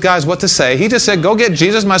telling these guys what to say. He just said, go get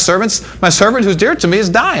Jesus, my servant who's dear to me is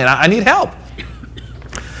dying. I need help.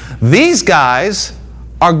 These guys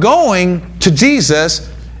are going to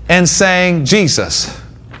Jesus and saying, Jesus,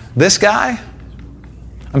 this guy,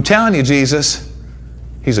 I'm telling you, Jesus,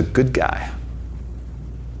 he's a good guy.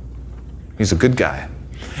 He's a good guy.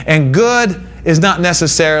 And good is not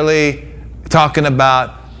necessarily talking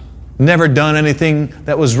about never done anything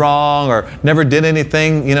that was wrong or never did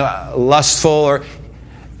anything, lustful or,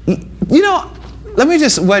 let me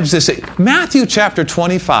just wedge this in. Matthew chapter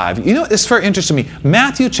 25. You know, it's very interesting to me.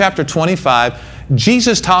 Matthew chapter 25,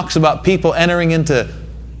 Jesus talks about people entering into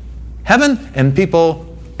heaven and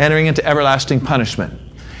people entering into everlasting punishment.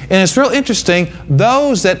 And it's real interesting,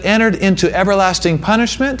 those that entered into everlasting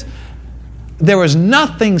punishment, there was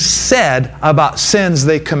nothing said about sins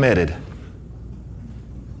they committed.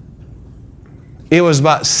 It was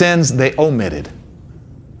about sins they omitted.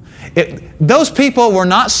 Those people were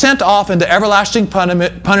not sent off into everlasting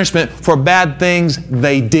punishment for bad things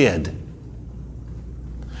they did.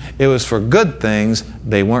 It was for good things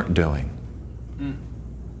they weren't doing.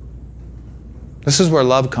 This is where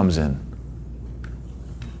love comes in.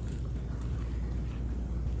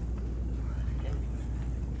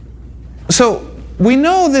 So we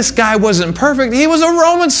know this guy wasn't perfect. He was a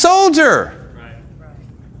Roman soldier.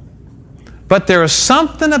 But there was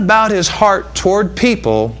something about his heart toward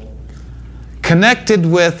people connected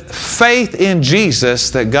with faith in Jesus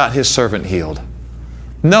that got his servant healed.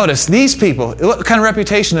 Notice, these people, what kind of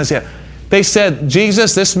reputation does he have? They said,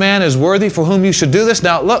 Jesus, this man is worthy for whom you should do this.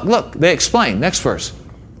 Now, look, they explain. Next verse.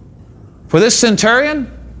 For this centurion,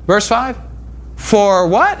 verse 5, for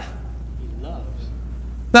what? He loves.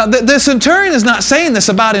 Now, the centurion is not saying this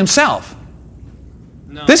about himself.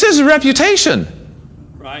 No. This is a reputation.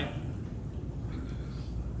 Right.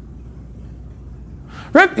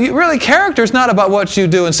 Really, character is not about what you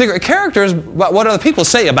do in secret. Character is about what other people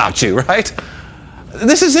say about you, right?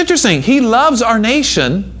 This is interesting. He loves our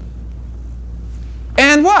nation.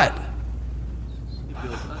 And what?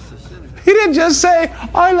 He didn't just say,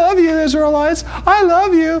 I love you, Israelites. I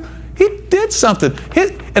love you. He did something.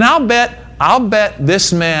 And I'll bet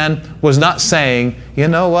this man was not saying, you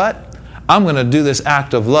know what? I'm going to do this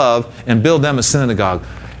act of love and build them a synagogue.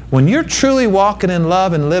 When you're truly walking in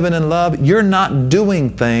love and living in love, you're not doing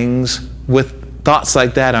things with thoughts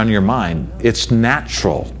like that on your mind. It's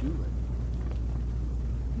natural.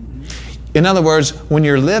 In other words, when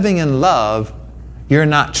you're living in love, you're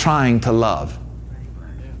not trying to love.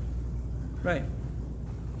 Right.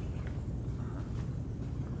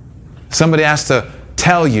 Somebody has to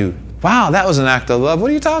tell you, wow, that was an act of love.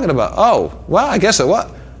 What are you talking about? Oh, well, I guess it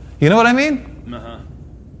was. You know what I mean? Uh-huh.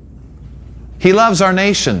 He loves our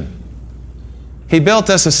nation. He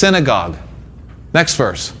built us a synagogue. Next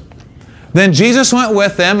verse. Then Jesus went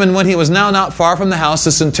with them, and when he was now not far from the house,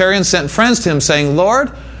 the centurion sent friends to him, saying,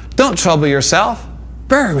 Lord, don't trouble yourself.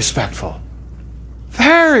 Very respectful.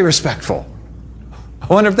 Very respectful. I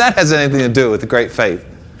wonder if that has anything to do with the great faith.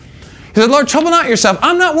 He said, Lord, trouble not yourself.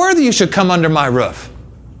 I'm not worthy you should come under my roof.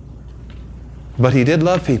 But he did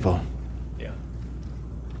love people.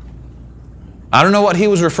 I don't know what he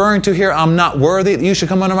was referring to here. I'm not worthy that you should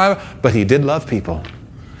come under my roof. But he did love people.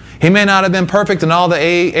 He may not have been perfect in all the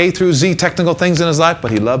A through Z technical things in his life,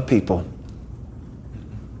 but he loved people.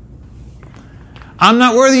 I'm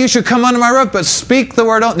not worthy you should come under my roof, but speak the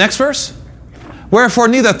word. Next verse. Wherefore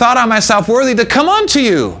neither thought I myself worthy to come unto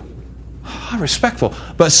you. Oh, respectful.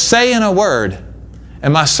 But say in a word,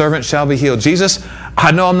 and my servant shall be healed. Jesus,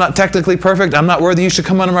 I know I'm not technically perfect. I'm not worthy you should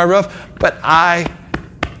come under my roof, but I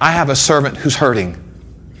have a servant who's hurting.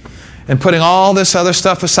 And putting all this other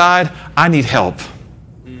stuff aside, I need help.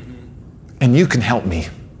 And you can help me.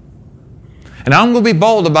 And I'm going to be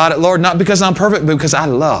bold about it, Lord, not because I'm perfect, but because I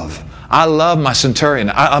love my centurion,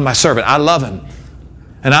 my servant. I love him.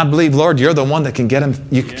 And I believe, Lord, you're the one that can get him,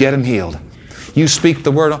 you can get him healed. You speak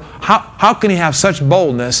the word. How can he have such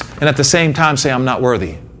boldness and at the same time say, I'm not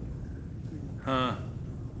worthy?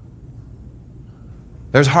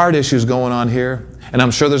 There's heart issues going on here. And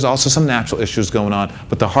I'm sure there's also some natural issues going on.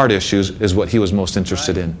 But the heart issues is what he was most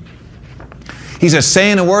interested in. He says,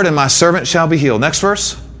 saying a word and my servant shall be healed. Next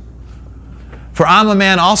verse. For I'm a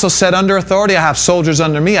man also set under authority. I have soldiers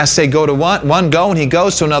under me. I say, go to one, go, and he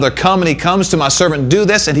goes to another, come, and he comes to my servant, do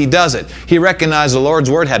this, and he does it. He recognized the Lord's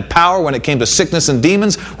word had power when it came to sickness and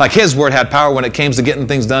demons, like his word had power when it came to getting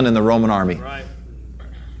things done in the Roman army. Right.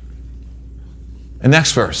 And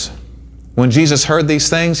next verse. When Jesus heard these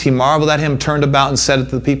things, he marveled at him, turned about, and said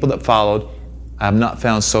to the people that followed, I have not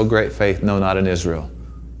found so great faith, no, not in Israel.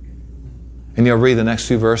 And you'll read the next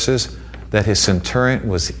few verses that his centurion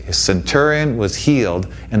was healed,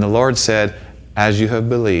 and the Lord said, as you have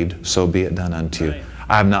believed, so be it done unto you. Right.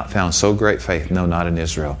 I have not found so great faith, no, not in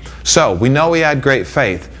Israel. So, we know he had great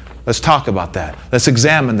faith. Let's talk about that. Let's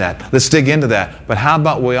examine that. Let's dig into that. But how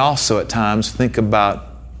about we also at times think about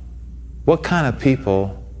what kind of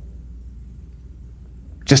people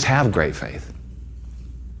just have great faith?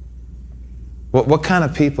 What kind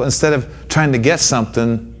of people, instead of trying to get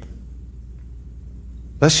something,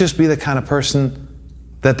 let's just be the kind of person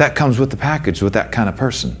that comes with the package with that kind of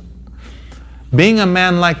person. Being a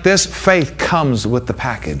man like this, faith comes with the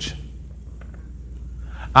package.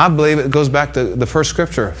 I believe it goes back to the first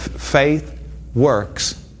scripture. Faith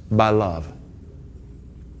works by love.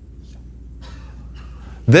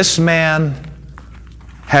 This man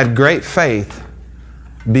had great faith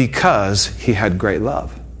because he had great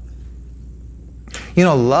love. You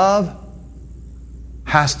know, love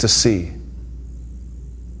has to see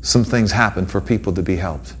some things happen for people to be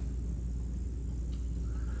helped.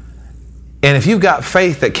 And if you've got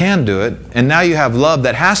faith that can do it, and now you have love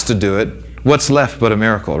that has to do it, what's left but a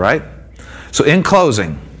miracle, right? So in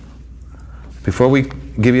closing, before we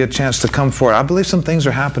give you a chance to come forward, I believe some things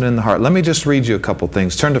are happening in the heart. Let me just read you a couple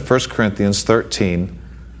things. Turn to 1 Corinthians 13,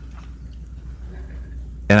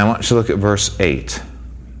 and I want you to look at verse 8.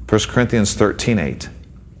 1 Corinthians 13:8.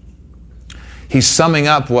 He's summing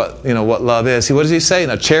up what love is. What does he say?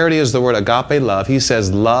 Now, charity is the word agape love. He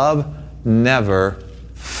says love never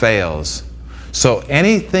fails. So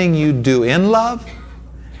anything you do in love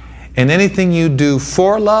and anything you do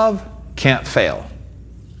for love can't fail.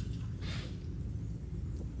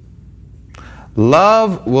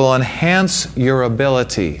 Love will enhance your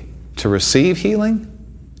ability to receive healing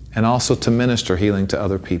and also to minister healing to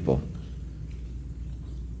other people.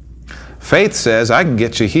 Faith says, I can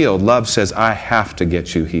get you healed. Love says, I have to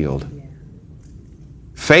get you healed.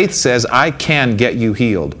 Faith says, I can get you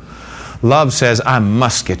healed. Love says, I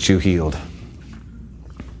must get you healed.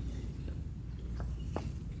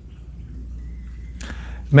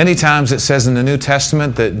 Many times it says in the New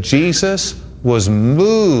Testament that Jesus was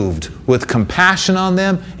moved with compassion on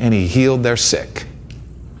them and He healed their sick.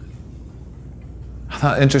 I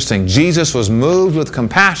thought interesting. Jesus was moved with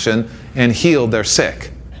compassion and healed their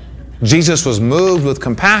sick. Jesus was moved with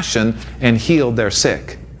compassion and healed their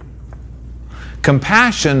sick.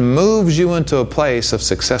 Compassion moves you into a place of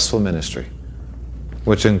successful ministry,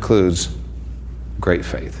 which includes great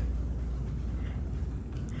faith.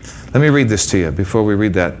 Let me read this to you before we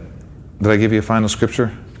read that. Did I give you a final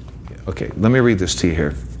scripture? Okay, let me read this to you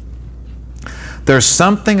here. There's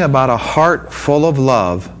something about a heart full of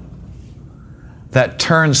love that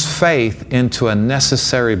turns faith into a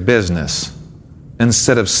necessary business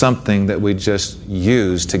instead of something that we just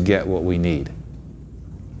use to get what we need.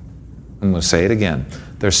 I'm going to say it again.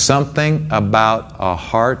 There's something about a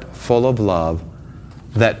heart full of love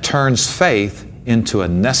that turns faith into a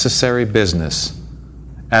necessary business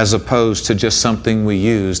as opposed to just something we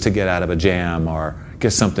use to get out of a jam or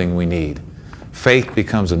get something we need. Faith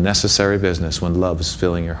becomes a necessary business when love is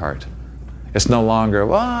filling your heart. It's no longer,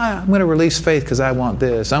 well, I'm going to release faith because I want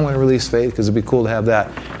this. I'm going to release faith because it'd be cool to have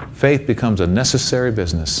that. Faith becomes a necessary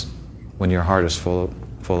business when your heart is full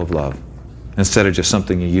of love, instead of just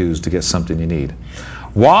something you use to get something you need.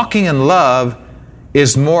 Walking in love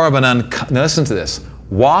is more of now listen to this.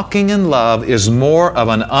 Walking in love is more of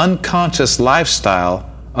an unconscious lifestyle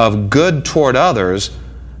of good toward others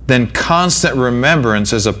than constant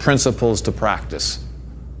remembrances of principles to practice.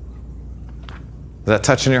 Is that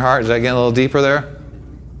touching your heart? Is that getting a little deeper there?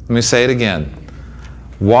 Let me say it again.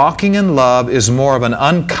 Walking in love is more of an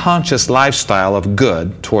unconscious lifestyle of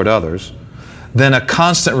good toward others than a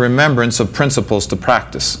constant remembrance of principles to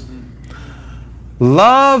practice.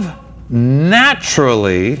 Love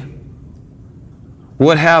naturally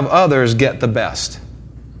would have others get the best.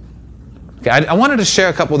 Okay, I wanted to share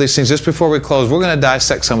a couple of these things just before we close. We're going to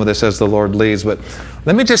dissect some of this as the Lord leads, but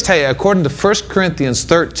let me just tell you, according to 1 Corinthians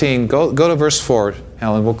 13, go to verse 4,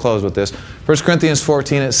 Helen, we'll close with this. 1 Corinthians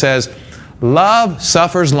 14, it says, love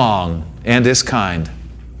suffers long and is kind.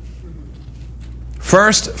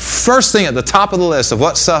 First thing at the top of the list of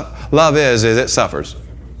what love is it suffers.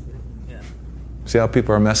 See how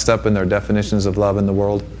people are messed up in their definitions of love in the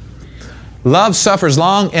world? Love suffers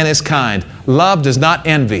long and is kind. Love does not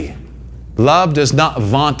envy. Love does not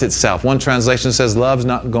vaunt itself. One translation says love's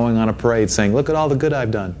not going on a parade saying, look at all the good I've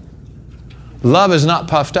done. Love is not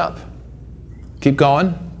puffed up. Keep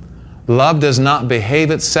going. Love does not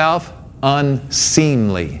behave itself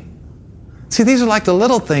unseemly. See, these are like the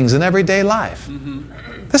little things in everyday life.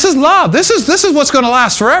 Mm-hmm. This is love. This is what's going to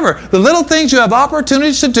last forever. The little things you have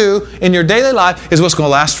opportunities to do in your daily life is what's going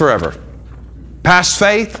to last forever. Paul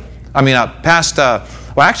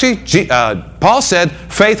said,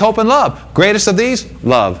 faith, hope, and love. Greatest of these,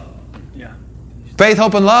 love. Yeah. Faith,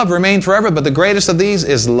 hope, and love remain forever, but the greatest of these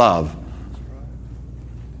is love.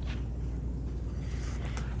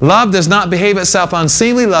 Love does not behave itself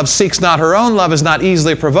unseemly. Love seeks not her own. Love is not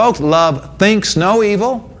easily provoked. Love thinks no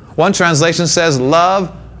evil. One translation says,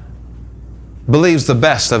 love believes the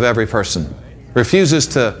best of every person. Refuses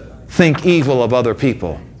to think evil of other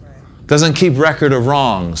people. Doesn't keep record of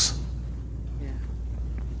wrongs.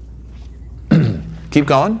 Keep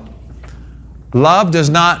going. Love does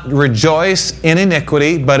not rejoice in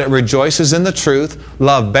iniquity, but it rejoices in the truth.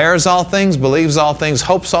 Love bears all things, believes all things,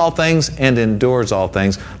 hopes all things, and endures all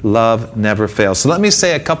things. Love never fails. So let me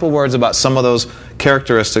say a couple words about some of those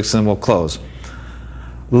characteristics and we'll close.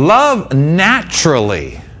 Love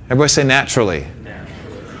naturally. Everybody say naturally.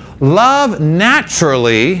 Love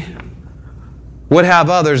naturally would have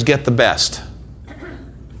others get the best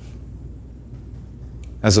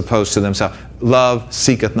as opposed to themselves. Love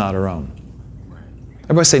seeketh not her own.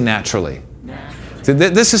 Everybody say naturally.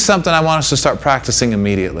 This is something I want us to start practicing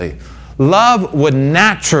immediately. Love would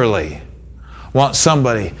naturally want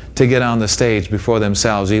somebody to get on the stage before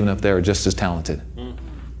themselves, even if they're just as talented.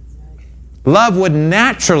 Love would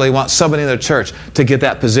naturally want somebody in their church to get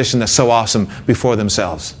that position that's so awesome before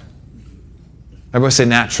themselves. Everybody say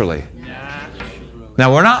naturally.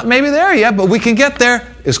 Now, we're not maybe there yet, but we can get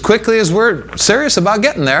there as quickly as we're serious about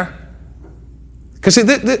getting there. Because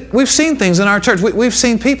we've seen things in our church. We've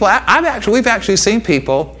seen people. We've actually seen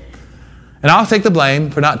people, and I'll take the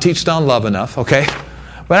blame for not teaching on love enough, okay?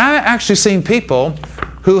 But I've actually seen people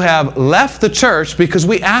who have left the church because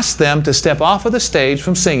we asked them to step off of the stage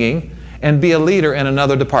from singing and be a leader in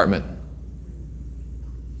another department.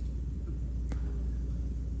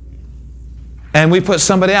 And we put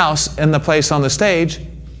somebody else in the place on the stage.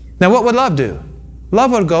 Now, what would love do?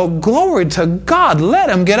 Love would go, glory to God, let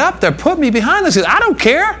him get up there. Put me behind the scenes. I don't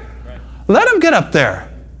care. Let him get up there.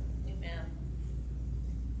 Amen.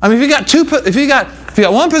 I mean, if you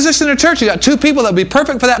got one position in a church, you got two people that would be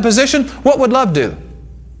perfect for that position, what would love do?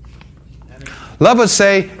 Love would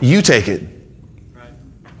say, you take it.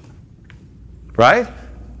 Right?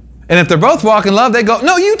 And if they're both walking love, they go,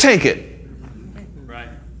 no, you take it. Right.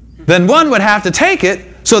 Then one would have to take it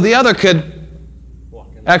so the other could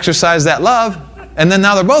exercise that love. And then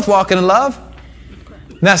now they're both walking in love.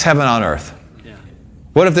 And that's heaven on earth. Yeah.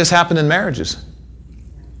 What if this happened in marriages?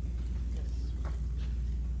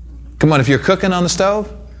 Come on, if you're cooking on the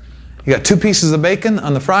stove, you got two pieces of bacon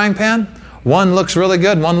on the frying pan. One looks really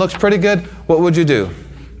good, one looks pretty good. What would you do?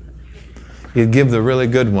 You'd give the really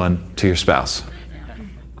good one to your spouse.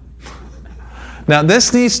 Now,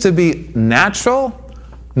 this needs to be natural,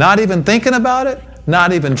 not even thinking about it,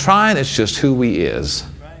 not even trying. It's just who he is.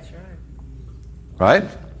 Right?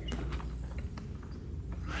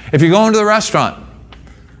 If you're going to the restaurant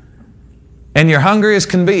and you're hungry as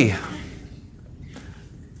can be,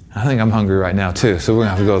 I think I'm hungry right now too, so we're going to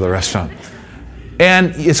have to go to the restaurant.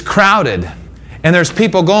 And it's crowded, and there's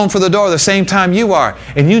people going for the door the same time you are,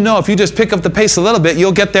 and you know if you just pick up the pace a little bit,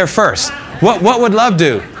 you'll get there first. What would love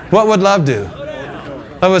do? What would love do?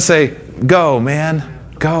 Love would say, go, man,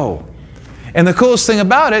 go. And the coolest thing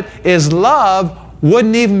about it is love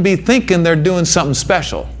wouldn't even be thinking they're doing something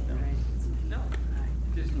special.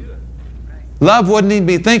 Love wouldn't even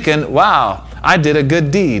be thinking, wow, I did a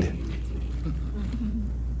good deed.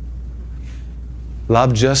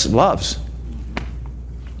 Love just loves.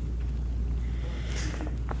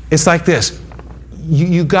 It's like this.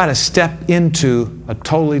 You got to step into a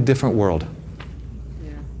totally different world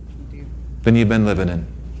than you've been living in.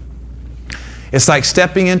 It's like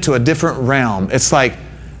stepping into a different realm. It's like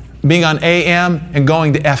being on AM and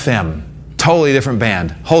going to FM. Totally different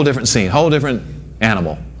band, whole different scene, whole different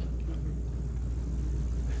animal.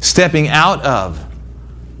 Stepping out of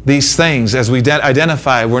these things as we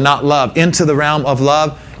identify we're not loved into the realm of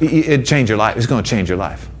love, it'd change your life. It's going to change your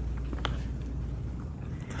life.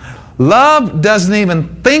 Love doesn't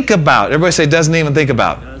even think about, everybody say doesn't even think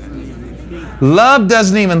about. Love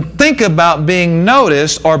doesn't even think about being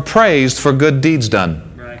noticed or praised for good deeds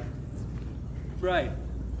done. Right. Right.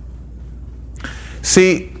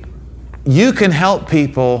 See, you can help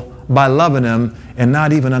people by loving them and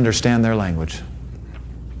not even understand their language.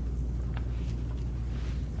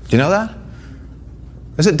 Do you know that?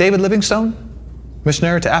 Is it David Livingstone?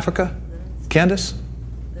 Missionary to Africa? Candace?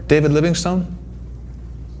 David Livingstone?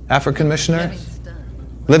 African missionary?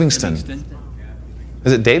 Livingston.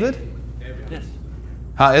 Is it David? Yes.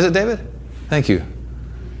 Is it David? Thank you.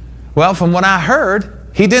 Well, from what I heard,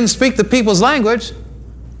 he didn't speak the people's language.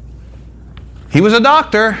 He was a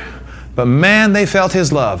doctor, but man, they felt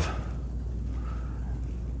his love.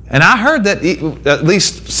 And I heard that, at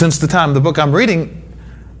least since the time of the book I'm reading,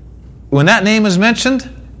 when that name is mentioned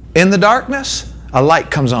in the darkness, a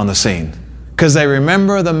light comes on the scene. Because they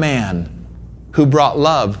remember the man who brought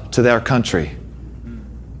love to their country.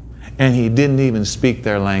 And he didn't even speak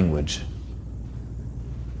their language.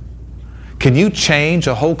 Can you change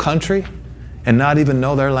a whole country and not even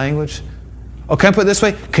know their language? Oh, can I put it this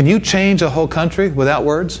way? Can you change a whole country without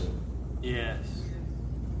words? Yes.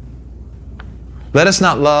 Let us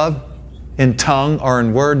not love in tongue or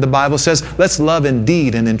in word. The Bible says, let's love in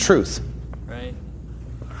deed and in truth. Right.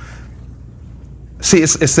 See,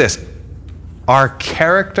 it's this. Our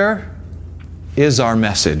character is our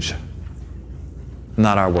message,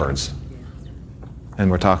 not our words. And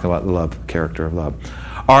we're talking about the love, character of love.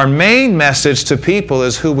 Our main message to people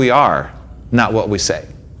is who we are, not what we say.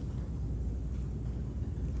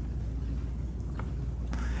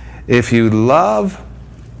 If you live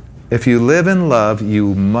in love,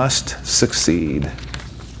 you must succeed.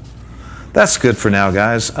 That's good for now,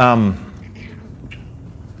 guys. One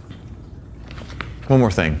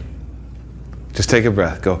more thing. Just take a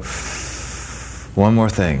breath. Go, one more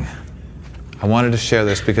thing. I wanted to share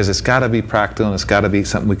this because it's got to be practical and it's got to be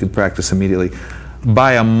something we could practice immediately.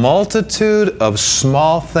 By a multitude of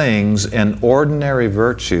small things and ordinary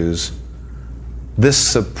virtues, this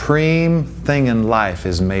supreme thing in life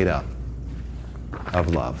is made up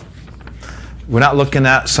of love. We're not looking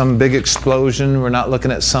at some big explosion. We're not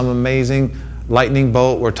looking at some amazing lightning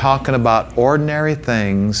bolt. We're talking about ordinary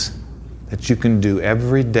things that you can do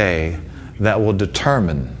every day that will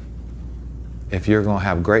determine if you're going to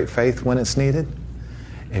have great faith when it's needed,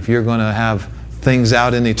 if you're going to have things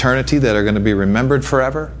out in eternity that are going to be remembered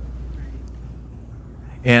forever.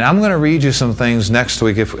 And I'm going to read you some things next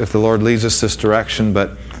week if the Lord leads us this direction.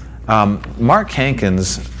 But Mark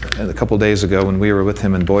Hankins, a couple days ago when we were with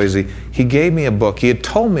him in Boise, he gave me a book. He had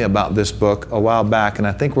told me about this book a while back, and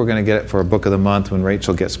I think we're going to get it for a book of the month when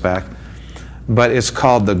Rachel gets back. But it's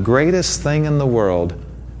called The Greatest Thing in the World,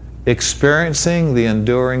 Experiencing the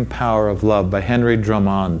Enduring Power of Love by Henry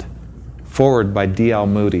Drummond, forward by D.L.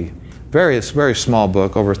 Moody. Very small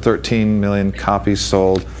book, over 13 million copies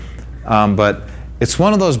sold. But it's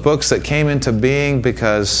one of those books that came into being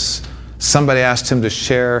because somebody asked him to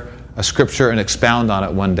share a scripture and expound on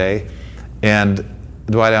it one day. And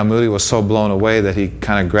Dwight L. Moody was so blown away that he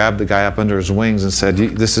kind of grabbed the guy up under his wings and said,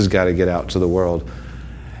 this has got to get out to the world.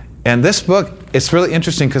 And this book, it's really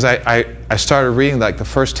interesting because I started reading like the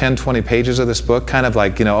first 10, 20 pages of this book, kind of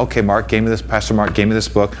like, okay, Mark gave me this, Pastor Mark gave me this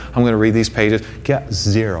book, I'm going to read these pages. Get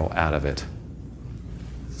zero out of it.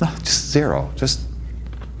 No, just zero. Just,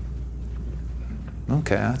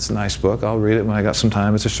 okay, that's a nice book. I'll read it when I got some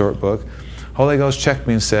time. It's a short book. Holy Ghost checked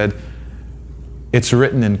me and said, it's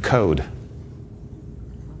written in code.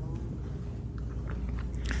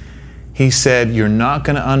 He said, you're not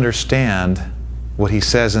going to understand what he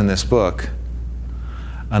says in this book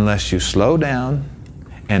unless you slow down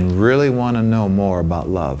and really want to know more about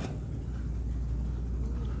love.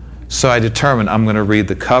 So I determined I'm going to read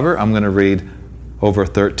the cover. I'm going to read over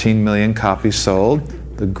 13 million copies sold,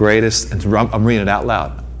 the greatest. I'm reading it out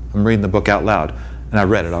loud. I'm reading the book out loud. And I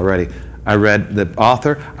read it already. I read the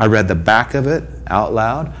author. I read the back of it out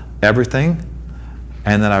loud, everything.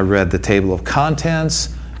 And then I read the table of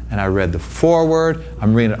contents. And I read the foreword.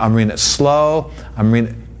 I'm reading it slow.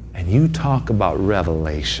 And you talk about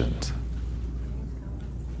revelations.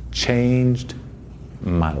 Changed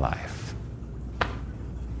my life.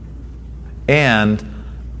 And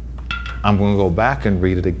I'm going to go back and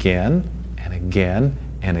read it again and again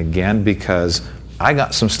and again because I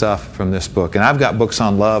got some stuff from this book. And I've got books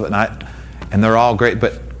on love and they're all great,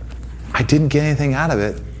 but I didn't get anything out of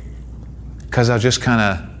it because I was just kind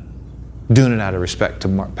of doing it out of respect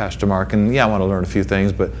to Pastor Mark. And yeah, I want to learn a few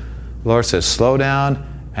things, but the Lord says, slow down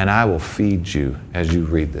and I will feed you as you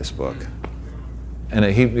read this book. And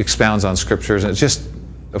he expounds on scriptures, and it's just,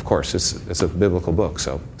 of course, it's a biblical book.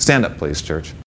 So stand up, please, church.